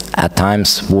objects, at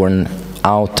times worn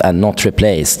out and not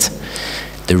replaced.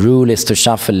 The rule is to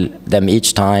shuffle them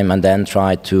each time and then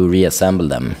try to reassemble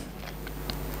them.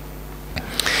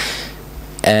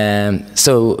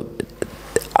 So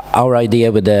our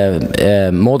idea with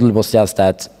the model was just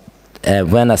that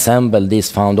when assembled, these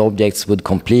found objects would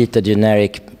complete the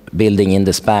generic building in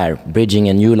despair, bridging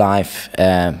a new life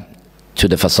to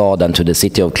the facade and to the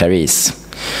city of Clarice.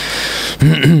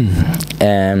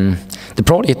 The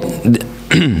project,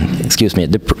 excuse me,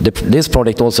 this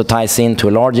project also ties into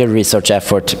a larger research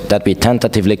effort that we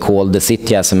tentatively call the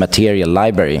city as a material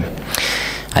library.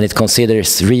 And it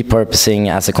considers repurposing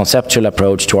as a conceptual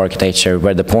approach to architecture,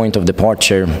 where the point of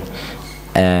departure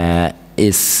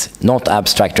is not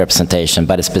abstract representation,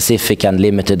 but a specific and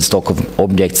limited stock of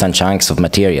objects and chunks of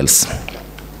materials.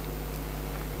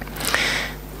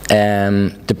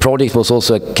 The project was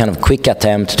also a kind of quick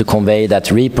attempt to convey that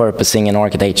repurposing in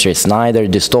architecture is neither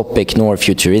dystopic nor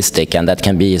futuristic, and that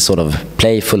can be a sort of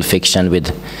playful fiction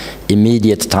with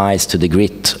immediate ties to the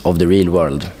grit of the real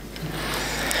world.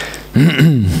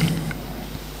 And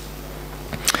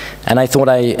I thought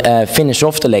I finish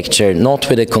off the lecture not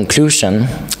with a conclusion,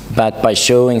 but by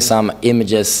showing some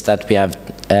images that we have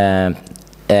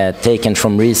taken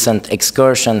from recent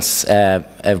excursions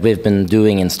we've been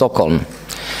doing in Stockholm.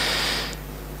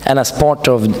 And as part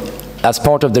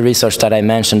of the research that I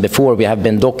mentioned before, we have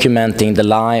been documenting the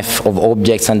life of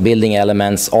objects and building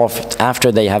elements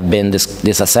after they have been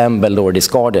disassembled or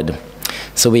discarded.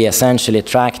 So we essentially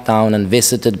tracked down and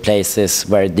visited places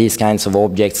where these kinds of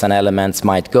objects and elements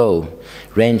might go,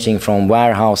 ranging from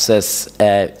warehouses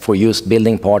for used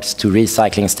building parts to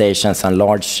recycling stations and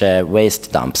large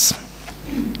waste dumps.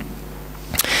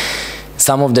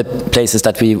 Some of the places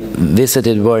that we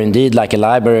visited were indeed like a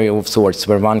library of sorts,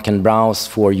 where one can browse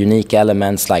for unique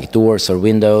elements like doors or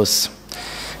windows.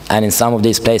 And in some of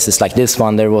these places, like this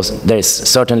one, there is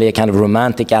certainly a kind of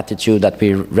romantic attitude that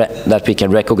we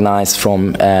can recognize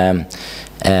from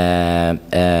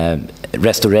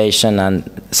restoration and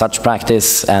such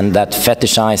practice, and that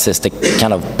fetishizes the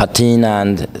kind of patina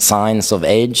and signs of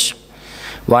age.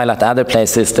 While at other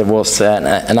places there was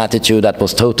an attitude that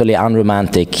was totally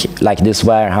unromantic, like this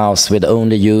warehouse with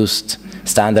only used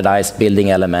standardized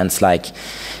building elements like,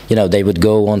 they would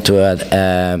go onto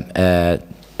a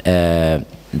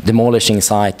demolishing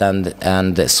site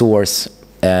and source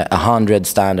 100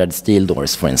 standard steel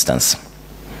doors, for instance.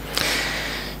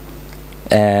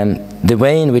 The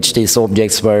way in which these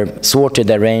objects were sorted,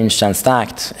 arranged, and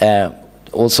stacked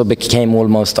also became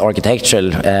almost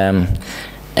architectural,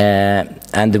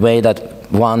 and the way that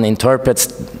one interprets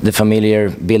the familiar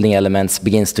building elements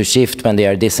begins to shift when they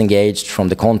are disengaged from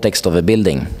the context of a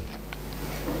building.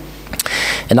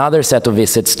 Another set of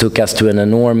visits took us to an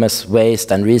enormous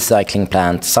waste and recycling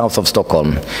plant south of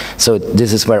Stockholm. So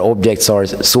this is where objects are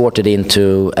sorted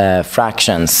into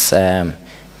fractions,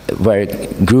 where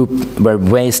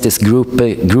waste is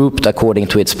grouped according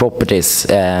to its properties.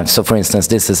 So for instance,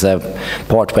 this is a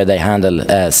part where they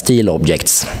handle steel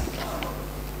objects.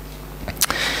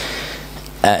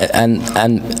 And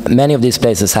many of these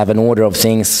places have an order of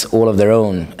things all of their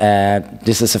own.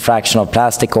 This is a fraction of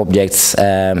plastic objects,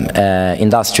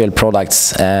 industrial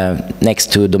products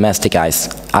next to domestic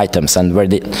items, and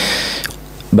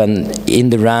when in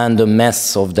the random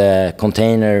mess of the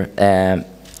container,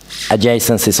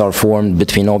 adjacencies are formed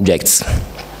between objects.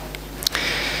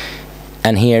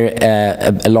 And here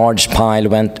a large pile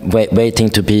waiting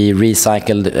to be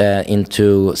recycled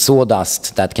into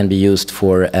sawdust that can be used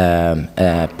for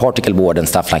particle board and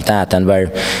stuff like that, and where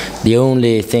the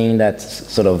only thing that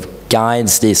sort of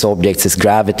guides these objects is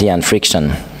gravity and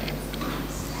friction.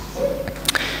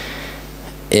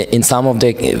 In some of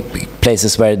the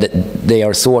places where they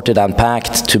are sorted and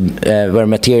packed, where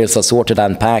materials are sorted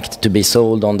and packed to be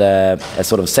sold on the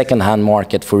sort of second-hand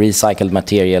market for recycled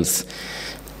materials,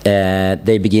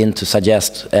 they begin to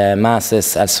suggest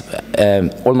masses as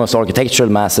almost architectural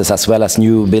masses as well as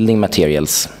new building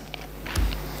materials.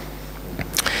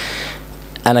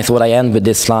 And I thought I end with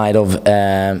this slide of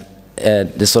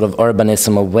the sort of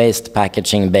urbanism of waste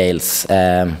packaging bales.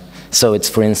 So it's,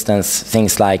 for instance,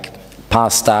 things like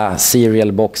pasta,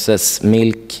 cereal boxes,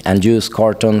 milk and juice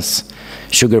cartons,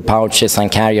 sugar pouches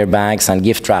and carrier bags and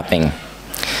gift wrapping.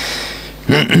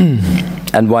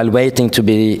 And while waiting to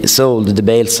be sold, the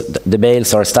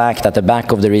bales are stacked at the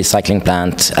back of the recycling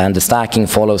plant, and the stacking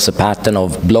follows a pattern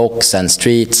of blocks and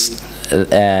streets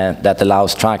that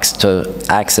allows trucks to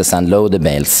access and load the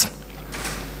bales.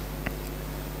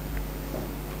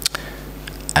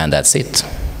 And that's it.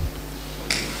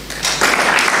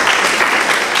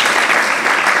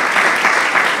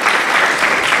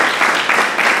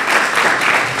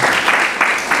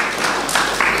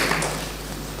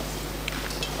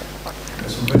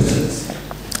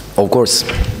 Of course.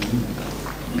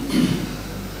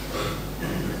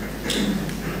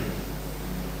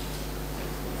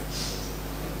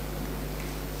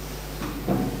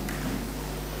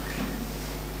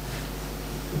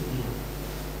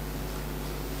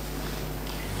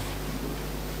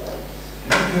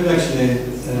 Could actually,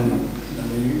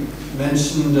 you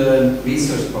mentioned a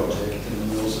research project,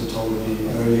 and you also told me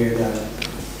earlier that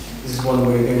this is one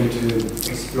where you're going to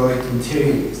exploit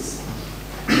interiors.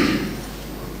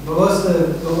 What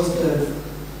was the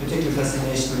particular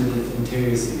fascination with the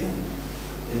interiors again?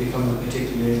 They become a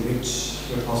particularly rich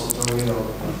repository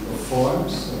of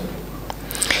forms?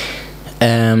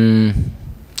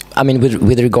 I mean,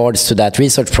 with regards to that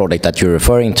research project that you're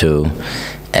referring to,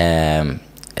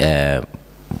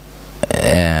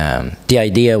 the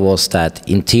idea was that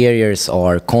interiors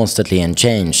are constantly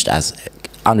unchanged, as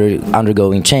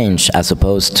undergoing change, as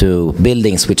opposed to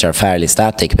buildings which are fairly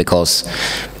static, because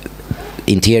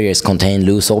interiors contain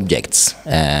loose objects,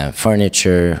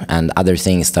 furniture and other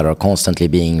things that are constantly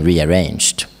being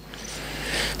rearranged.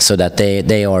 So that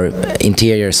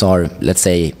interiors are, let's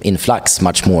say, in flux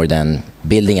much more than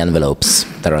building envelopes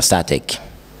that are static.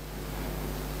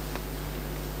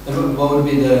 And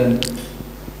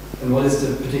what is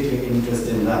the particular interest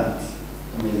in that?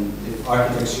 I mean, if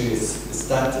architecture is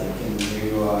static and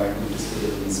you are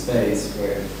interested in space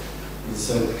where it's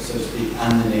so to speak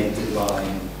animated by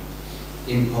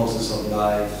impulses of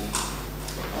life,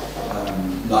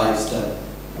 lives that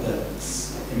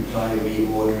imply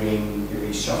reordering,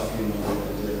 reshuffling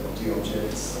of the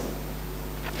objects.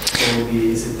 So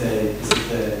is it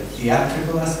the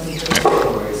theatrical aspect of it,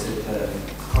 or is it the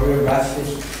choreographic?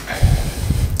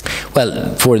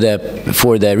 Well, for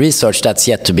the research, that's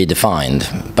yet to be defined.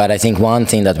 But I think one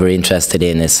thing that we're interested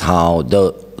in is how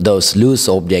those loose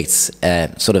objects,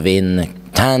 sort of in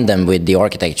tandem with the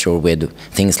architecture, with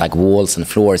things like walls and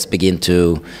floors, begin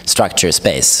to structure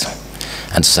space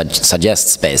and to suggest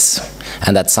space.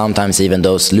 And that sometimes even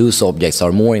those loose objects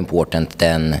are more important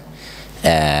than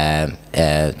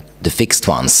the fixed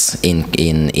ones in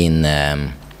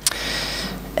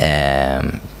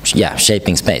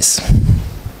shaping space.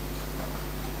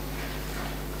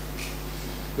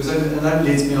 And that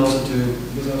leads me also to,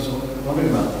 because I was wondering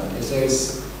about that,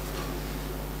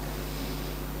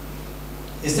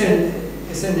 is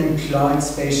there an implied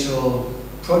spatial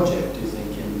project, do you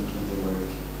think, in the work?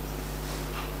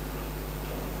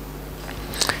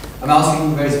 I'm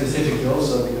asking very specifically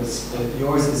also because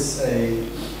yours is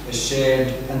a shared,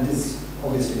 and this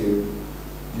obviously,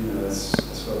 you know, as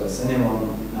well as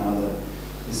anyone now, that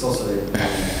it's also a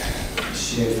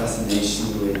shared fascination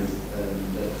with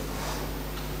that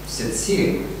sits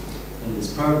here in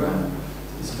this program.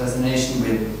 It's a fascination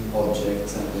with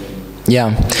objects and with,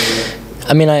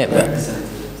 I mean, I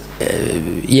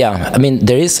mean,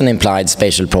 there is an implied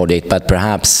spatial project, but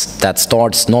perhaps that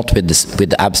starts not with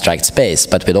the abstract space,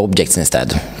 but with objects instead.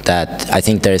 That I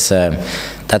think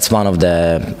that's one of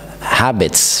the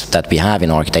habits that we have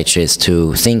in architecture, is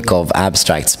to think of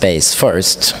abstract space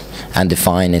first and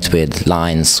define it with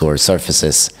lines or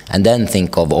surfaces, and then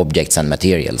think of objects and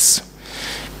materials.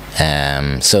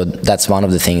 So that's one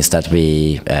of the things that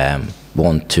we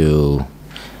want to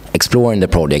explore in the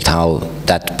project, how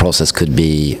that process could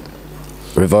be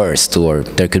reversed, or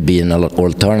there could be an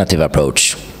alternative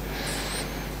approach.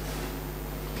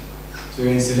 So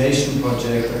your installation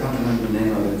project, I can't remember the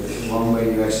name of it, the one where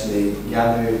you actually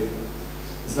gather,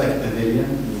 it's like a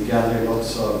pavilion, you gather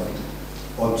lots of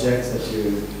objects that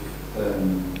you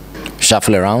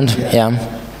shuffle around, yeah.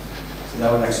 So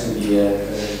that would actually be a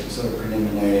sort of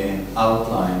preliminary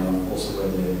outline of also where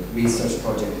the research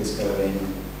project is going,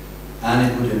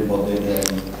 and it would embody the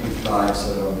implied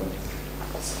sort of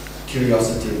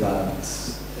curiosity about a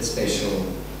spatial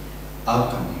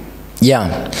outcome here.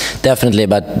 Yeah, definitely,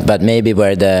 but maybe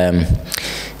where the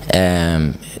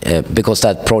because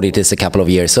that project is a couple of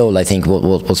years old, I think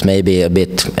what was maybe a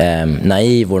bit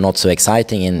naive or not so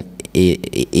exciting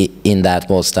in that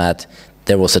was that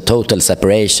there was a total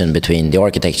separation between the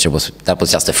architecture, that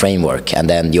was just a framework, and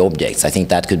then the objects. I think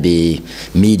that could be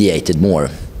mediated more.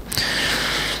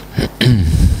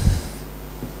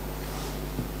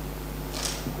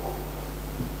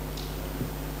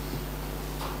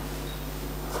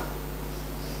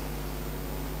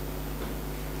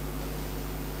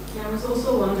 I was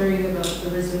also wondering about the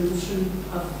resolution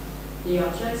of the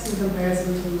objects in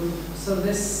comparison to, so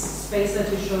this space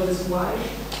that you showed is wide,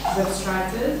 is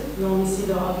abstracted, you only see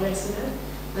the objects in it.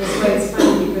 And that's why it's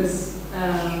funny, because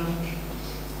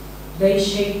they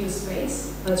shape the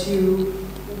space, but you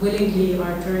willingly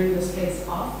are turning the space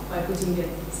off by putting it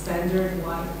standard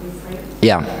wide in frame.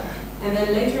 Yeah. And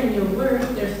then later in your work,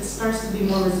 there starts to be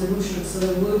more resolution, so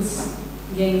the woods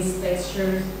gains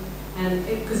texture, and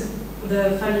because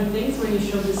the funny things when you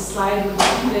show this slide with the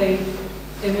 3D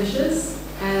images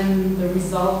and the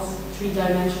result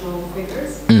three-dimensional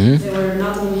figures, they were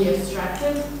not only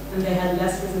abstracted and they had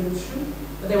less resolution,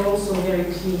 but they were also very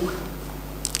clean.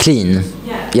 Clean?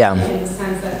 Yeah. In the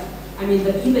sense that, I mean,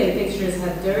 the eBay pictures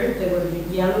had dirt, they were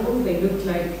yellow, they looked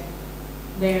like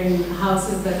they're in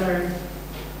houses that are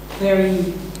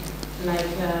very, like,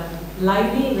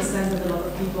 lively in the sense that a lot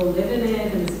of people live in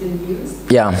it and it's been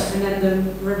used. Yeah. And then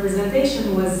the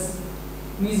representation was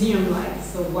museum-like,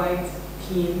 so white,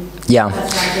 clean. Yeah.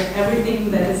 That's like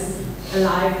everything that is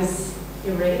alive is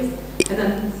erased. And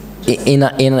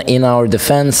then in our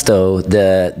defense, though,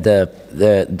 the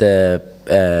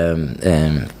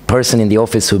person in the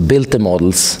office who built the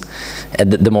models,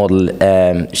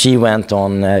 she went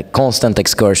on constant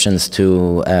excursions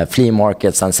to flea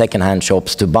markets and second-hand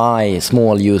shops to buy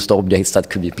small used objects that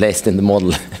could be placed in the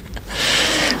model.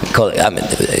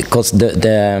 Because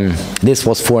this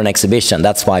was for an exhibition,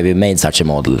 that's why we made such a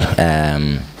model.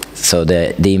 So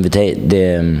the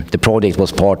project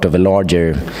was part of a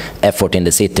larger effort in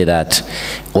the city that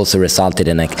also resulted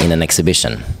in an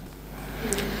exhibition.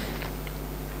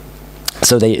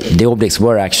 So the objects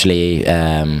were actually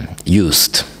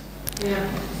used. Yeah.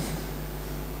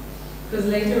 Because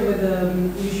later with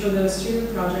you showed the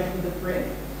student project with the brick,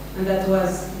 and that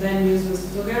was then used with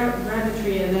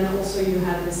photogrammetry, and then also you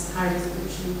had this high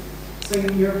resolution. So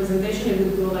in your presentation, it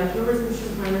would go like low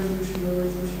resolution, high resolution, low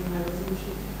resolution, high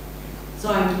resolution. So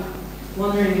I'm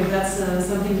wondering if that's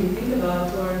something you think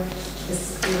about, or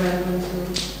is irrelevant to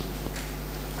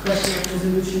question of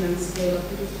resolution and scale of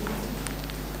the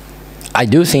I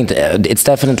do think it's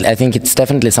definitely. I think it's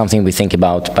definitely something we think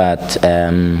about, but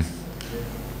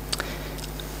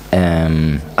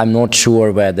I'm not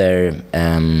sure whether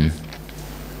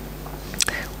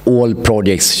all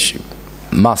projects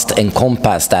must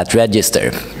encompass that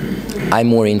register. I'm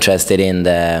more interested in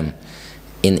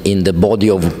the body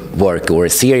of work or a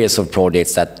series of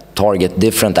projects that target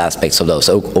different aspects of those.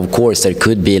 So of course, there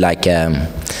could be like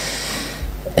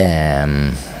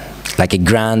like a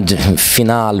grand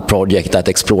finale project that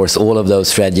explores all of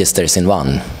those registers in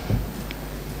one.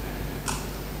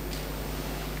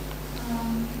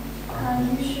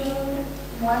 You showed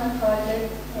one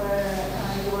project where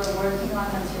you were working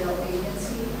on material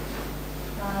agency.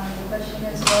 The question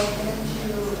is, why didn't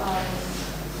you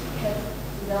keep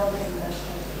developing that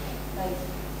project? Like,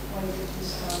 why did you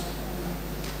stop and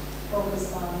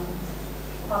focus on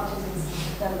objects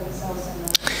themselves and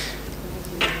not?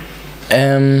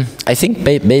 I think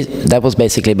that was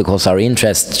basically because our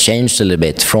interest changed a little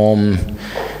bit from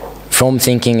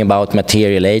thinking about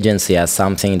material agency as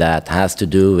something that has to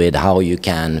do with how you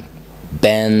can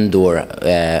bend or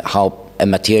how a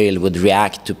material would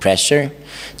react to pressure,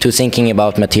 to thinking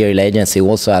about material agency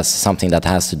also as something that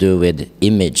has to do with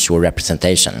image or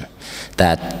representation.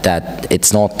 That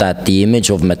it's not that the image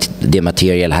of the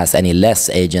material has any less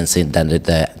agency than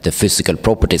the physical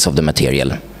properties of the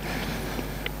material.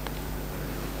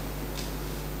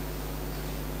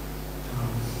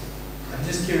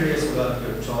 Curious about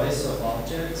your choice of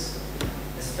objects,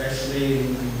 especially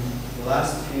in the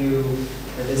last few,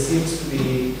 that there seems to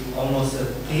be almost a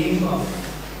theme of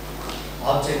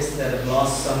objects that have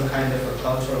lost some kind of a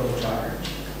cultural charge.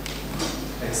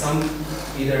 Like some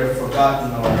either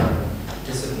forgotten or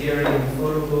disappearing in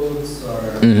photo booths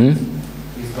or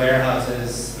these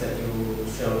warehouses that you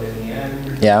showed in the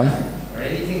end. Yeah. Or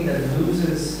anything that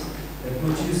loses, like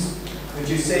would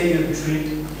you say you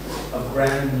treat a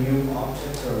brand new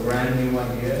object or a brand new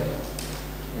idea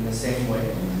in the same way?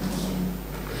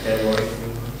 If they're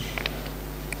working.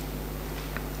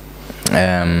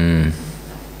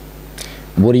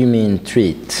 What do you mean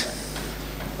treat?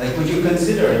 Like, would you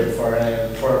consider it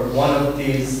for one of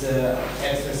these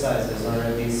exercises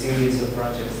or these series of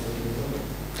projects that you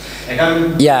do?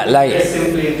 Like, I'm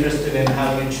simply interested in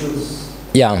how you choose.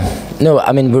 Yeah, no,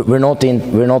 I mean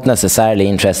we're not necessarily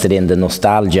interested in the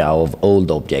nostalgia of old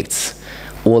objects.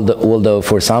 Although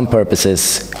for some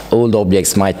purposes old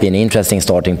objects might be an interesting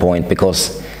starting point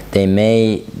because they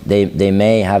may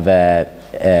have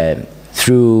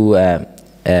through wear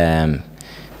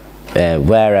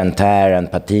and tear and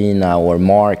patina or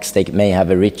marks, they may have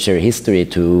a richer history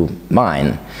to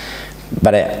mine.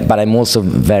 But I'm also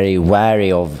very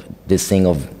wary of this thing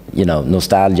of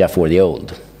nostalgia for the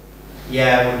old.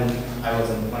 Yeah, I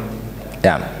wasn't pointing at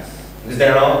that. Yeah. Because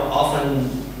there are often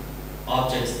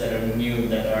objects that are new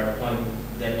that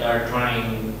are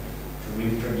trying to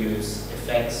reproduce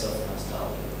effects of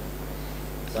nostalgia.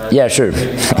 So yeah, sure.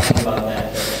 Really talking about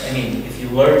that. I mean, if you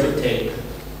were to take,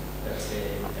 let's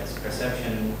say, as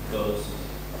perception goes,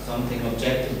 something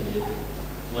objectively,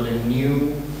 would a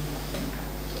new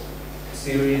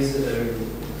series or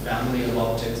family of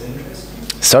objects interest you?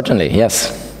 Certainly,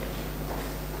 yes.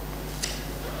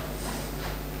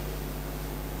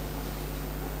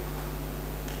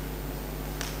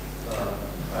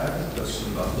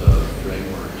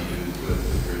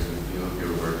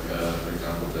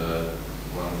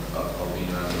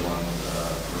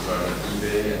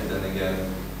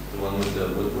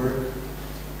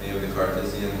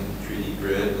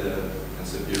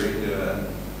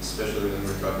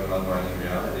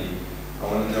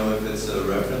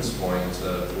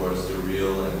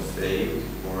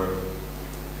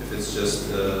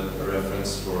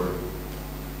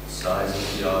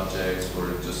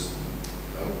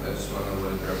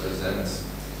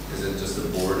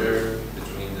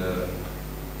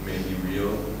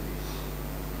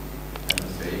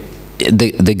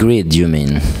 The grid, you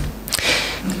mean?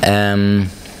 I'm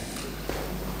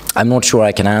not sure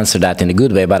I can answer that in a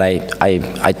good way, but I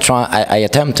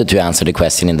attempted to answer the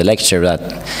question in the lecture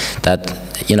that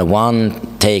one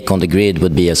take on the grid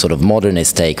would be a sort of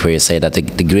modernist take, where you say that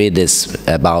the grid is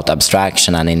about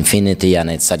abstraction and infinity, and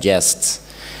it suggests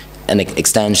an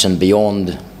extension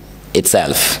beyond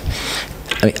itself.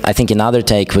 I think another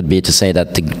take would be to say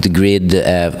that the grid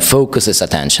focuses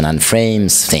attention and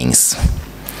frames things,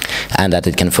 and that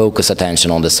it can focus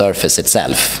attention on the surface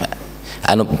itself,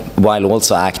 and while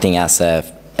also acting as a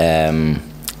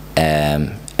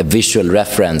visual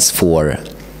reference for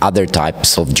other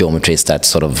types of geometries that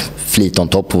sort of fleet on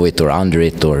top of it or under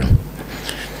it, or.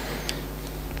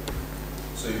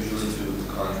 So usually to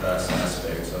contrast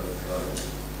aspects of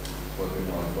what we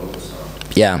want to focus on.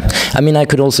 Yeah, I mean, I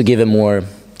could also give a more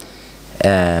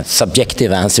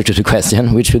subjective answer to the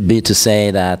question, which would be to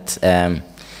say that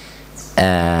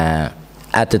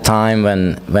at the time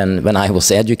when I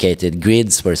was educated,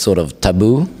 grids were sort of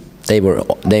taboo. They were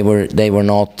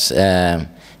not.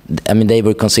 I mean, they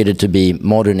were considered to be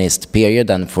modernist period,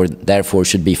 and therefore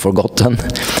should be forgotten.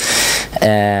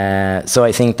 So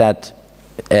I think that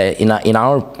in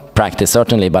our practice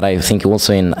certainly, but I think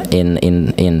also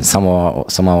in some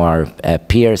of our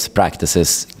peers'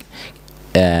 practices,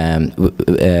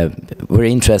 we're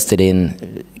interested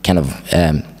in kind of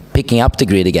picking up the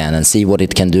grid again and see what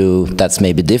it can do that's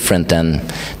maybe different than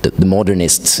the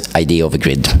modernist idea of a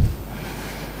grid.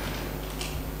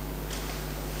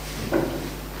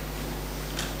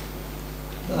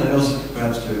 And also,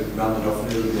 perhaps to round it off a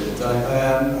little bit,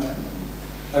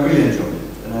 I really enjoyed it,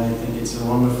 and I think it's a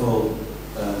wonderful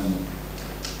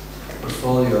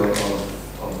portfolio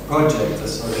of projects that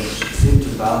sort of seem to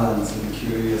balance in a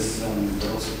curious and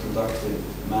also productive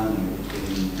manner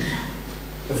between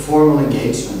a formal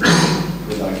engagement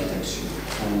with architecture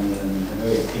and a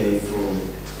very playful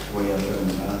way of going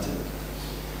about it.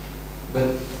 But,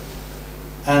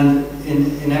 and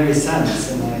in every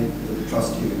sense, and I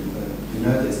trust you, you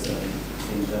know this, I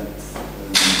think that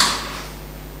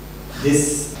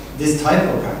this type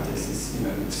of practice is, you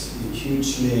know, it's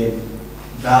hugely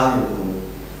valuable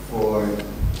for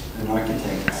an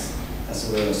architect as a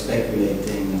way of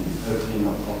speculating and opening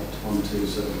up onto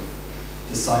sort of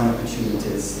design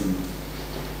opportunities and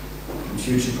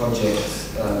future project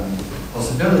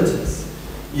possibilities.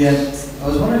 Yet, I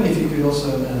was wondering if you could also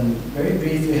very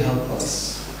briefly help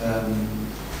us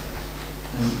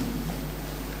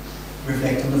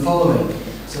reflect on the following.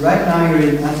 So right now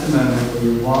you're at the moment where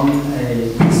you won a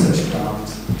research grant,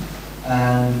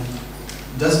 and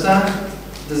does that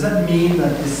mean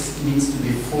that this needs to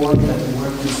be formed, that the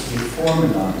work needs to be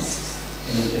formalized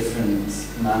in a different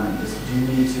manner? Do you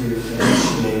need to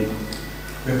eventually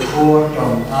report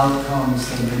on outcomes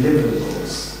and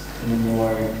deliverables in a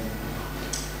more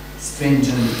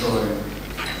stringent or...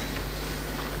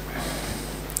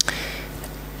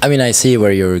 I mean, I see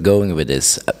where you're going with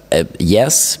this.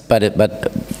 Yes, but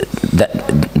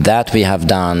that we have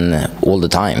done all the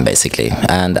time, basically.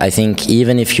 And I think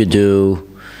even if you do,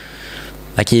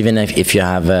 like even if you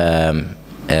have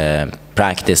a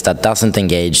practice that doesn't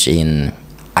engage in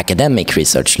academic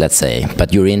research, let's say,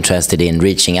 but you're interested in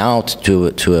reaching out to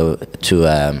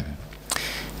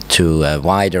a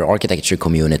wider architecture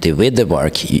community with the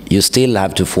work, you still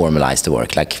have to formalize the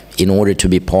work. Like, in order to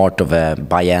be part of a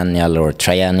biennial or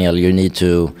triennial, you need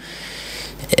to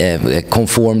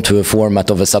conform to a format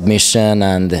of a submission,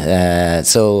 and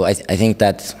so I think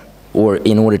that, or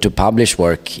in order to publish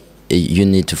work, you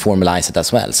need to formalize it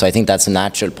as well. So I think that's a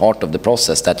natural part of the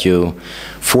process, that you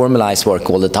formalize work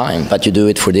all the time, but you do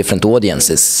it for different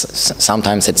audiences.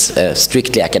 Sometimes it's a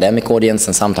strictly academic audience,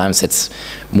 and sometimes it's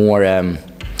more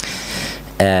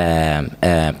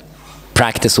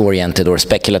practice-oriented or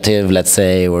speculative, let's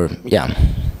say, or yeah.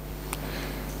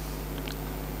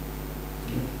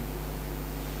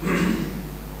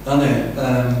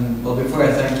 Danne, well, before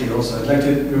I thank you also, I'd like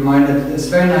to remind that it's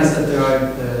very nice that there are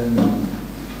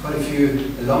quite a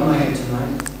few alumni here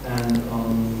tonight, and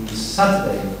on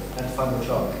Saturday at 5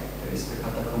 o'clock there is the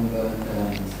Catacomba,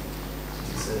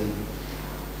 it's an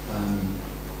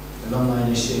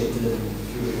alumni-initiated, if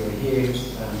you were here,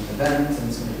 event, and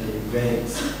it's going to be great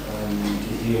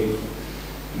to hear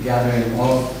the gathering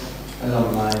of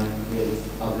alumni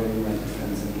with other invited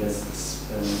friends and guests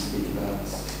speak about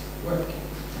work.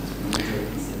 That's been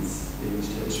working since the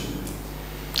initiation.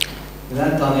 With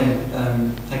that, Daniel,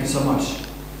 thank you so much.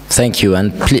 Thank you,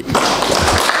 and please.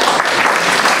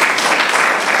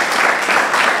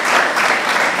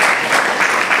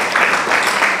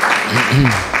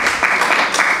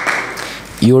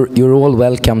 You're all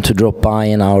welcome to drop by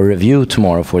in our review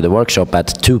tomorrow for the workshop at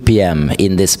 2 p.m.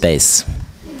 in this space.